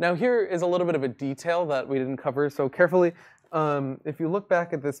 Now here is a little bit of a detail that we didn't cover so carefully. If you look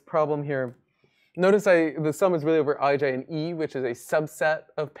back at this problem here, notice the sum is really over ij and e, which is a subset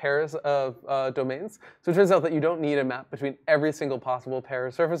of pairs of domains. So it turns out that you don't need a map between every single possible pair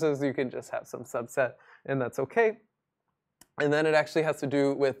of surfaces. You can just have some subset, and that's okay. And then it actually has to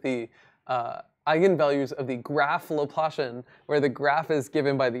do with the eigenvalues of the graph Laplacian, where the graph is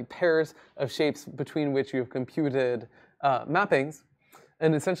given by the pairs of shapes between which you have computed mappings.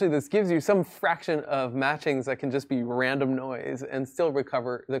 And essentially this gives you some fraction of matchings that can just be random noise and still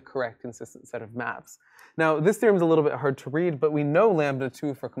recover the correct consistent set of maps. Now this theorem is a little bit hard to read, but we know lambda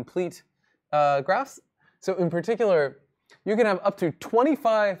 2 for complete graphs. So in particular, you can have up to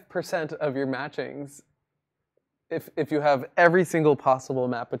 25% of your matchings if you have every single possible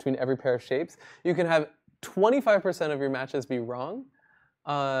map between every pair of shapes. You can have 25% of your matches be wrong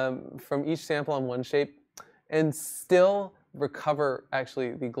from each sample on one shape and still recover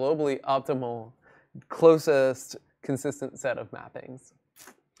actually the globally optimal closest consistent set of mappings.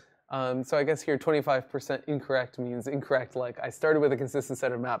 So I guess here 25% incorrect means incorrect like I started with a consistent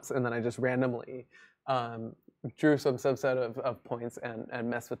set of maps and then I just randomly drew some subset of points and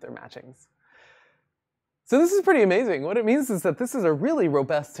messed with their matchings. So this is pretty amazing. What it means is that this is a really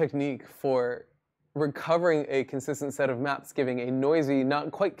robust technique for recovering a consistent set of maps, giving a noisy,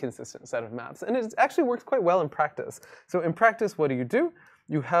 not quite consistent set of maps. And it actually works quite well in practice. So in practice, what do?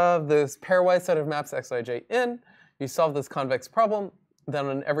 You have this pairwise set of maps xij in, you solve this convex problem, then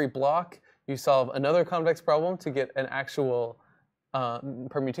on every block, you solve another convex problem to get an actual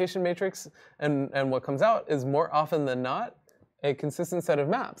permutation matrix. And what comes out is more often than not, a consistent set of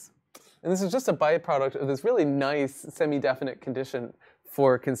maps. And this is just a byproduct of this really nice semi-definite condition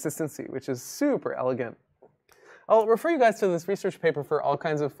for consistency, which is super elegant. I'll refer you guys to this research paper for all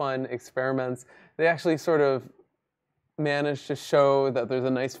kinds of fun experiments. They actually sort of managed to show that there's a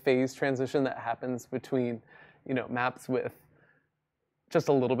nice phase transition that happens between, maps with just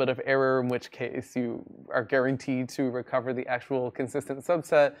a little bit of error, in which case you are guaranteed to recover the actual consistent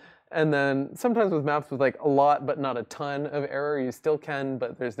subset. And then sometimes with maps with like a lot but not a ton of error, you still can,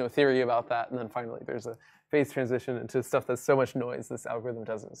 but there's no theory about that. And then finally there's a phase transition into stuff that's so much noise this algorithm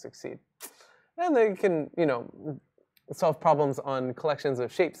doesn't succeed. And they can, solve problems on collections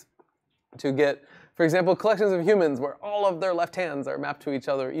of shapes to get, for example, collections of humans where all of their left hands are mapped to each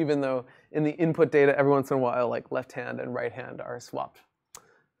other, even though in the input data every once in a while, like left hand and right hand are swapped.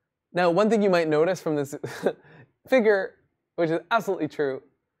 Now, one thing you might notice from this figure, which is absolutely true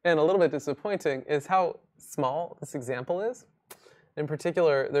and a little bit disappointing, is how small this example is. In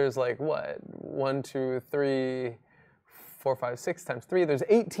particular, there's like, 1, 2, 3, 4, 5, 6 times 3. There's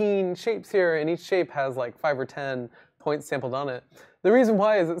 18 shapes here, and each shape has like 5 or 10 points sampled on it. The reason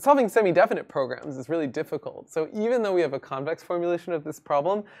why is that solving semi-definite programs is really difficult. So even though we have a convex formulation of this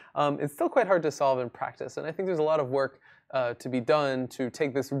problem, it's still quite hard to solve in practice. And I think there's a lot of work to be done to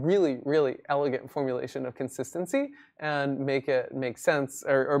take this really, really elegant formulation of consistency and make it make sense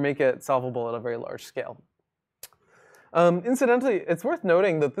or make it solvable at a very large scale. Incidentally, it's worth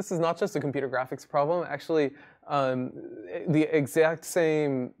noting that this is not just a computer graphics problem. Actually, the exact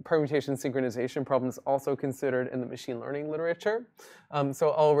same permutation synchronization problem is also considered in the machine learning literature. So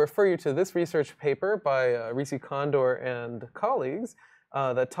I'll refer you to this research paper by Risi Condor and colleagues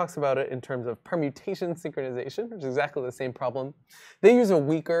that talks about it in terms of permutation synchronization, which is exactly the same problem. They use a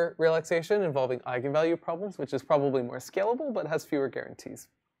weaker relaxation involving eigenvalue problems, which is probably more scalable but has fewer guarantees.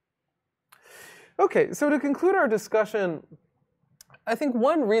 Okay, so to conclude our discussion, I think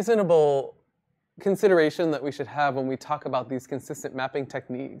one reasonable consideration that we should have when we talk about these consistent mapping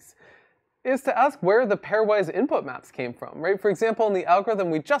techniques is to ask where the pairwise input maps came from, right? For example, in the algorithm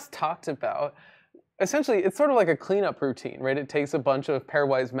we just talked about, essentially it's sort of like a cleanup routine, right? It takes a bunch of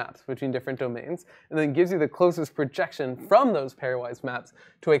pairwise maps between different domains and then gives you the closest projection from those pairwise maps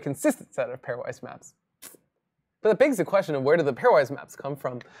to a consistent set of pairwise maps. But that begs the question of where do the pairwise maps come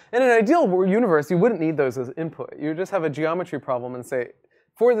from? In an ideal universe, you wouldn't need those as input. You would just have a geometry problem and say,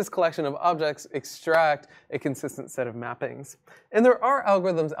 for this collection of objects, extract a consistent set of mappings. And there are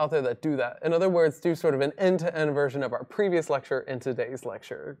algorithms out there that do that. In other words, do sort of an end-to-end version of our previous lecture in today's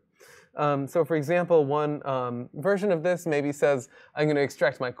lecture. So for example, one version of this maybe says, I'm going to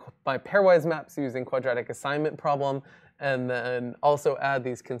extract my pairwise maps using quadratic assignment problem, and then also add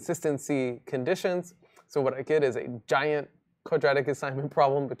these consistency conditions. So what I get is a giant quadratic assignment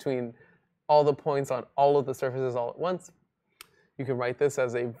problem between all the points on all of the surfaces all at once. You can write this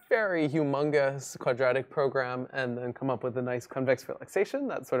as a very humongous quadratic program and then come up with a nice convex relaxation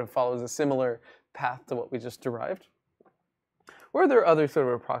that sort of follows a similar path to what we just derived. Or there are other sort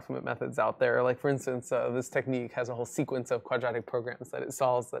of approximate methods out there. Like for instance, this technique has a whole sequence of quadratic programs that it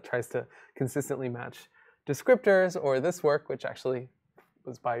solves that tries to consistently match descriptors. Or this work, which actually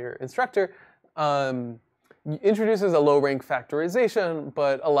was by your instructor, introduces a low-rank factorization,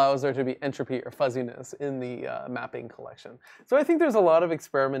 but allows there to be entropy or fuzziness in the mapping collection. So I think there's a lot of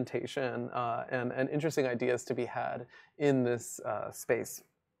experimentation and interesting ideas to be had in this space.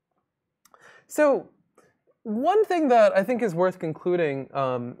 So one thing that I think is worth concluding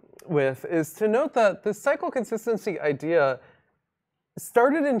with is to note that the cycle consistency idea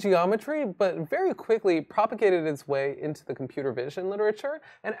started in geometry, but very quickly propagated its way into the computer vision literature,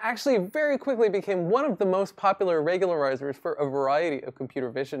 and actually very quickly became one of the most popular regularizers for a variety of computer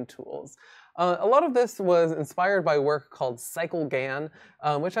vision tools. A lot of this was inspired by work called CycleGAN,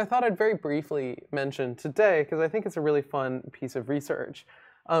 which I thought I'd very briefly mention today, because I think it's a really fun piece of research.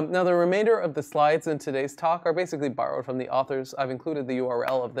 Now, the remainder of the slides in today's talk are basically borrowed from the authors. I've included the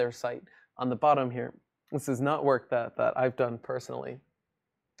URL of their site on the bottom here. This is not work that I've done personally.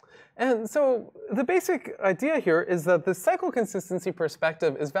 And so the basic idea here is that the cycle consistency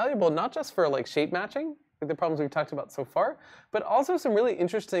perspective is valuable not just for like shape matching, like the problems we've talked about so far, but also some really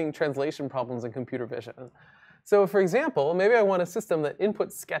interesting translation problems in computer vision. So for example, maybe I want a system that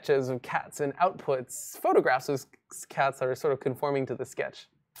inputs sketches of cats and outputs photographs of cats that are sort of conforming to the sketch.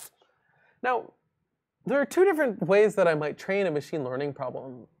 Now, there are two different ways that I might train a machine learning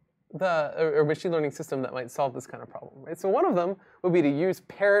problem, or machine learning system that might solve this kind of problem, right? So one of them would be to use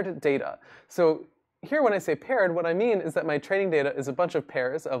paired data. So here when I say paired, what I mean is that my training data is a bunch of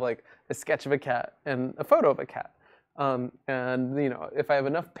pairs of like a sketch of a cat and a photo of a cat. And if I have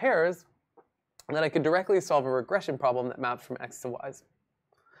enough pairs, then I could directly solve a regression problem that maps from X to Y's.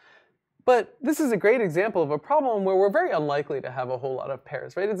 But this is a great example of a problem where we're very unlikely to have a whole lot of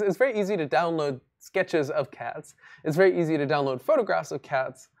pairs, right? It's very easy to download sketches of cats. It's very easy to download photographs of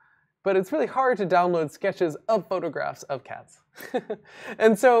cats. But it's really hard to download sketches of photographs of cats.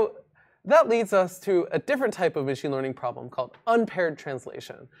 And so that leads us to a different type of machine learning problem called unpaired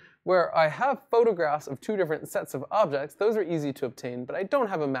translation, where I have photographs of two different sets of objects. Those are easy to obtain, but I don't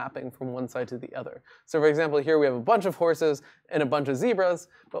have a mapping from one side to the other. So for example, here we have a bunch of horses and a bunch of zebras.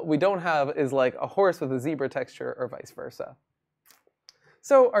 What we don't have is like a horse with a zebra texture or vice versa.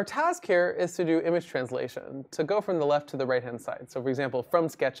 So our task here is to do image translation, to go from the left to the right-hand side. So for example, from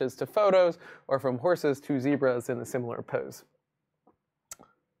sketches to photos, or from horses to zebras in a similar pose.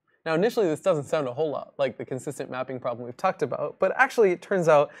 Now initially this doesn't sound a whole lot like the consistent mapping problem we've talked about, but actually it turns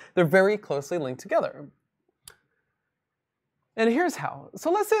out they're very closely linked together. And here's how.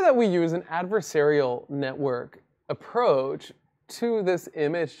 So let's say that we use an adversarial network approach to this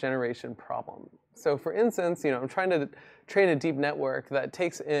image generation problem. So for instance, I'm trying to train a deep network that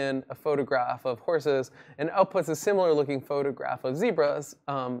takes in a photograph of horses and outputs a similar looking photograph of zebras.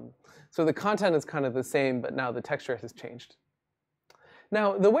 So the content is kind of the same, but now the texture has changed.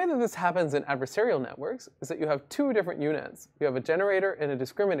 Now, the way that this happens in adversarial networks is that you have two different units. You have a generator and a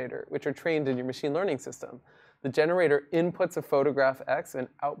discriminator, which are trained in your machine learning system. The generator inputs a photograph x and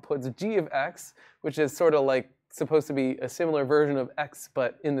outputs g of x, which is sort of like supposed to be a similar version of x,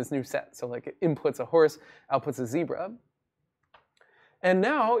 but in this new set. So like it inputs a horse, outputs a zebra. And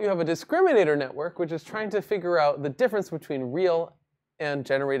now you have a discriminator network, which is trying to figure out the difference between real and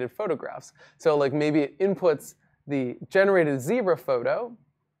generated photographs. So like maybe it inputs the generated zebra photo,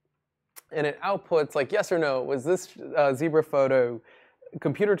 and it outputs like yes or no, was this zebra photo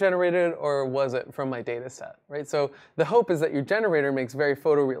computer generated or was it from my data set, right? So the hope is that your generator makes very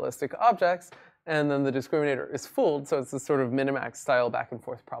photorealistic objects, and then the discriminator is fooled, so it's this sort of minimax style back and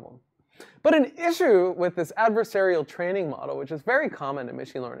forth problem. But an issue with this adversarial training model, which is very common in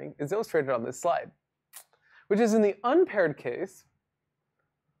machine learning, is illustrated on this slide, which is in the unpaired case.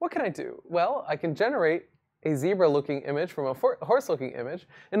 What can I do? Well, I can generate a zebra-looking image from a horse-looking image.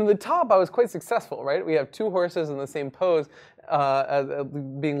 And in the top, I was quite successful, right? We have two horses in the same pose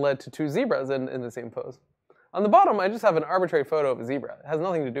being led to two zebras in the same pose. On the bottom, I just have an arbitrary photo of a zebra. It has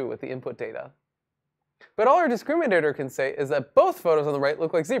nothing to do with the input data. But all our discriminator can say is that both photos on the right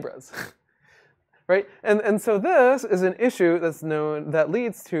look like zebras, right? And so this is an issue that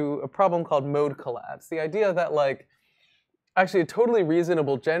leads to a problem called mode collapse. The idea that like, actually a totally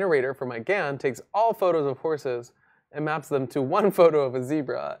reasonable generator for my GAN takes all photos of horses and maps them to one photo of a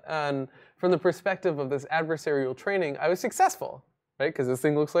zebra. And from the perspective of this adversarial training, I was successful, right? Because this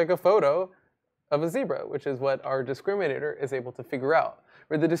thing looks like a photo of a zebra, which is what our discriminator is able to figure out.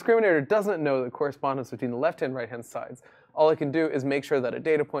 Where the discriminator doesn't know the correspondence between the left and right-hand sides. All it can do is make sure that a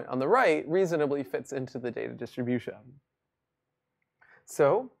data point on the right reasonably fits into the data distribution.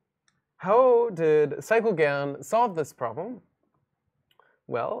 So, how did CycleGAN solve this problem?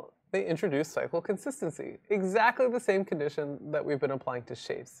 Well, they introduced cycle consistency, exactly the same condition that we've been applying to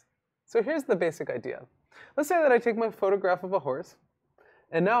shapes. So here's the basic idea. Let's say that I take my photograph of a horse,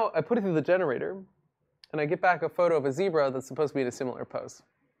 and now I put it through the generator, and I get back a photo of a zebra that's supposed to be in a similar pose.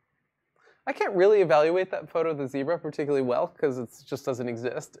 I can't really evaluate that photo of the zebra particularly well because it just doesn't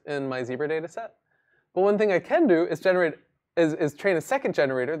exist in my zebra data set. But one thing I can do is train a second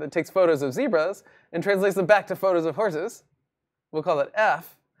generator that takes photos of zebras and translates them back to photos of horses. We'll call it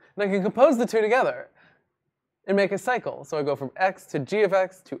F. And I can compose the two together and make a cycle. So I go from x to g of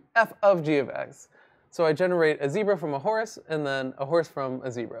x to f of g of x. So I generate a zebra from a horse and then a horse from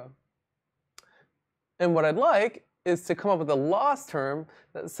a zebra. And what I'd like is to come up with a loss term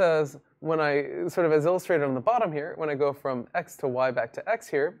that says when I, sort of as illustrated on the bottom here, when I go from x to y back to x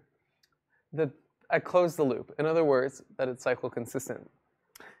here, that I close the loop. In other words, that it's cycle consistent.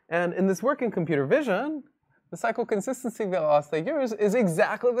 And in this work in computer vision, the cycle consistency loss they use is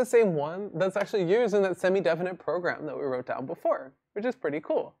exactly the same one that's actually used in that semi-definite program that we wrote down before, which is pretty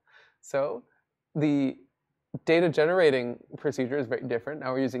cool. So the data generating procedure is very different.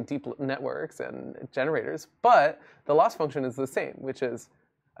 Now we're using deep networks and generators, but the loss function is the same, which is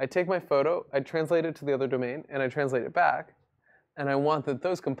I take my photo, I translate it to the other domain, and I translate it back, and I want that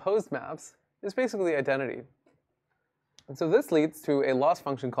those composed maps is basically identity. And so this leads to a loss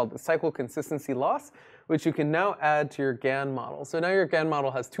function called the cycle consistency loss, which you can now add to your GAN model. So now your GAN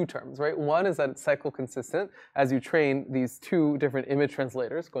model has two terms, right? One is that it's cycle consistent as you train these two different image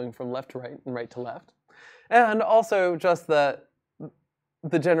translators going from left to right and right to left. And also just that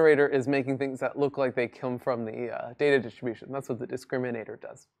the generator is making things that look like they come from the data distribution. That's what the discriminator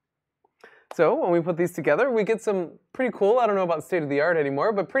does. So when we put these together, we get some pretty cool, I don't know about state of the art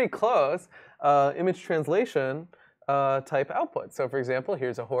anymore, but pretty close image translation type output. So for example,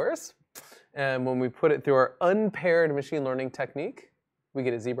 here's a horse. And when we put it through our unpaired machine learning technique, we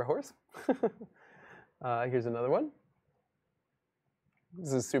get a zebra horse. Here's another one.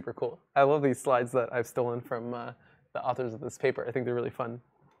 This is super cool. I love these slides that I've stolen from the authors of this paper. I think they're really fun.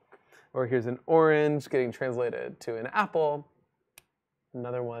 Or here's an orange getting translated to an apple.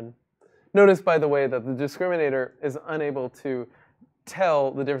 Another one. Notice, by the way, that the discriminator is unable to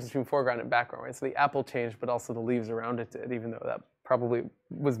tell the difference between foreground and background, right? So the apple changed, but also the leaves around it did, even though that probably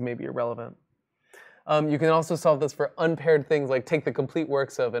was maybe irrelevant. You can also solve this for unpaired things, like take the complete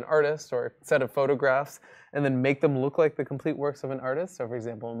works of an artist or a set of photographs and then make them look like the complete works of an artist. So for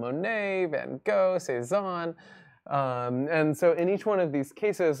example, Monet, Van Gogh, Cezanne. And so in each one of these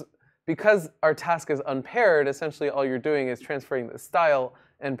cases, because our task is unpaired, essentially all you're doing is transferring the style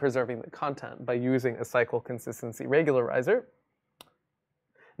and preserving the content by using a cycle consistency regularizer.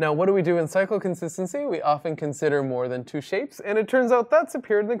 Now, what do we do in cycle consistency? We often consider more than two shapes, and it turns out that's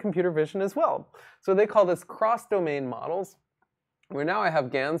appeared in computer vision as well. So they call this cross-domain models. where now I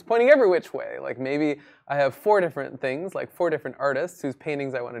have GANs pointing every which way. Like maybe I have 4 different things, like 4 different artists whose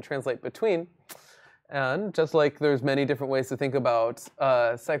paintings I want to translate between. And just like there's many different ways to think about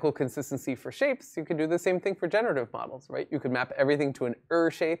cycle consistency for shapes, you can do the same thing for generative models, right? You could map everything to an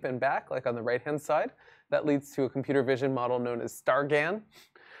shape and back, like on the right-hand side. That leads to a computer vision model known as star GAN.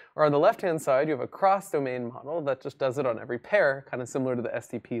 Or on the left-hand side, you have a cross-domain model that just does it on every pair, kind of similar to the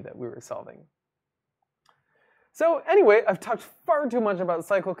STP that we were solving. So anyway, I've talked far too much about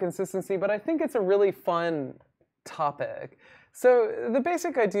cycle consistency, but I think it's a really fun topic. So the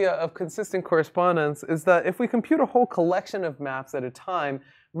basic idea of consistent correspondence is that if we compute a whole collection of maps at a time,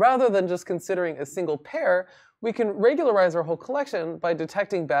 rather than just considering a single pair, we can regularize our whole collection by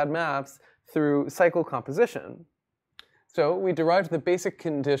detecting bad maps through cycle composition. So we derived the basic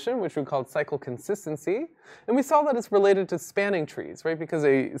condition, which we called cycle consistency, and we saw that it's related to spanning trees, right? Because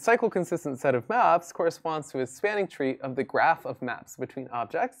a cycle consistent set of maps corresponds to a spanning tree of the graph of maps between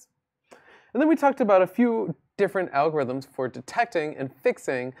objects. And then we talked about a few different algorithms for detecting and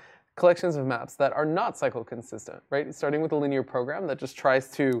fixing collections of maps that are not cycle consistent, right? Starting with a linear program that just tries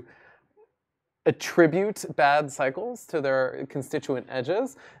to attribute bad cycles to their constituent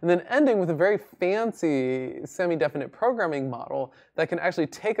edges, and then ending with a very fancy semi-definite programming model that can actually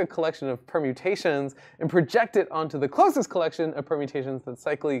take a collection of permutations and project it onto the closest collection of permutations that's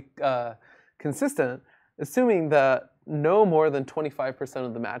cyclically consistent, assuming that no more than 25%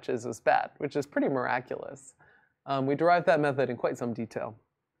 of the matches is bad, which is pretty miraculous. We derived that method in quite some detail.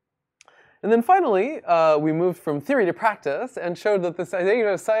 And then finally, we moved from theory to practice and showed that this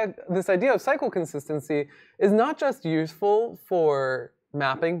idea of cycle consistency is not just useful for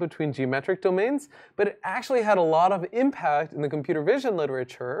mapping between geometric domains, but it actually had a lot of impact in the computer vision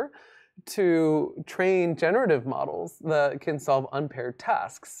literature to train generative models that can solve unpaired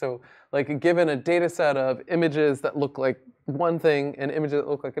tasks. So like given a data set of images that look like one thing and images that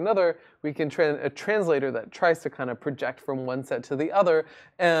look like another, we can train a translator that tries to kind of project from one set to the other.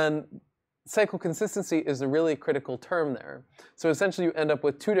 And cycle consistency is a really critical term there. So essentially you end up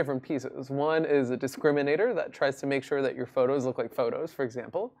with 2 different pieces. One is a discriminator that tries to make sure that your photos look like photos, for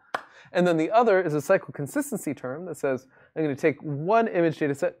example. And then the other is a cycle consistency term that says, I'm going to take one image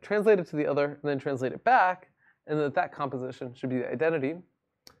data set, translate it to the other, and then translate it back, and that composition should be the identity.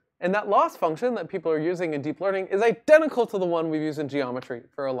 And that loss function that people are using in deep learning is identical to the one we've used in geometry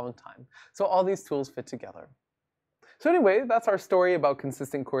for a long time. So all these tools fit together. So anyway, that's our story about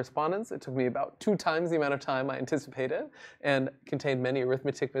consistent correspondence. It took me about 2 times the amount of time I anticipated and contained many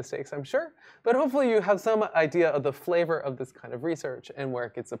arithmetic mistakes, I'm sure. But hopefully you have some idea of the flavor of this kind of research and where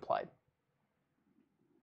it gets applied.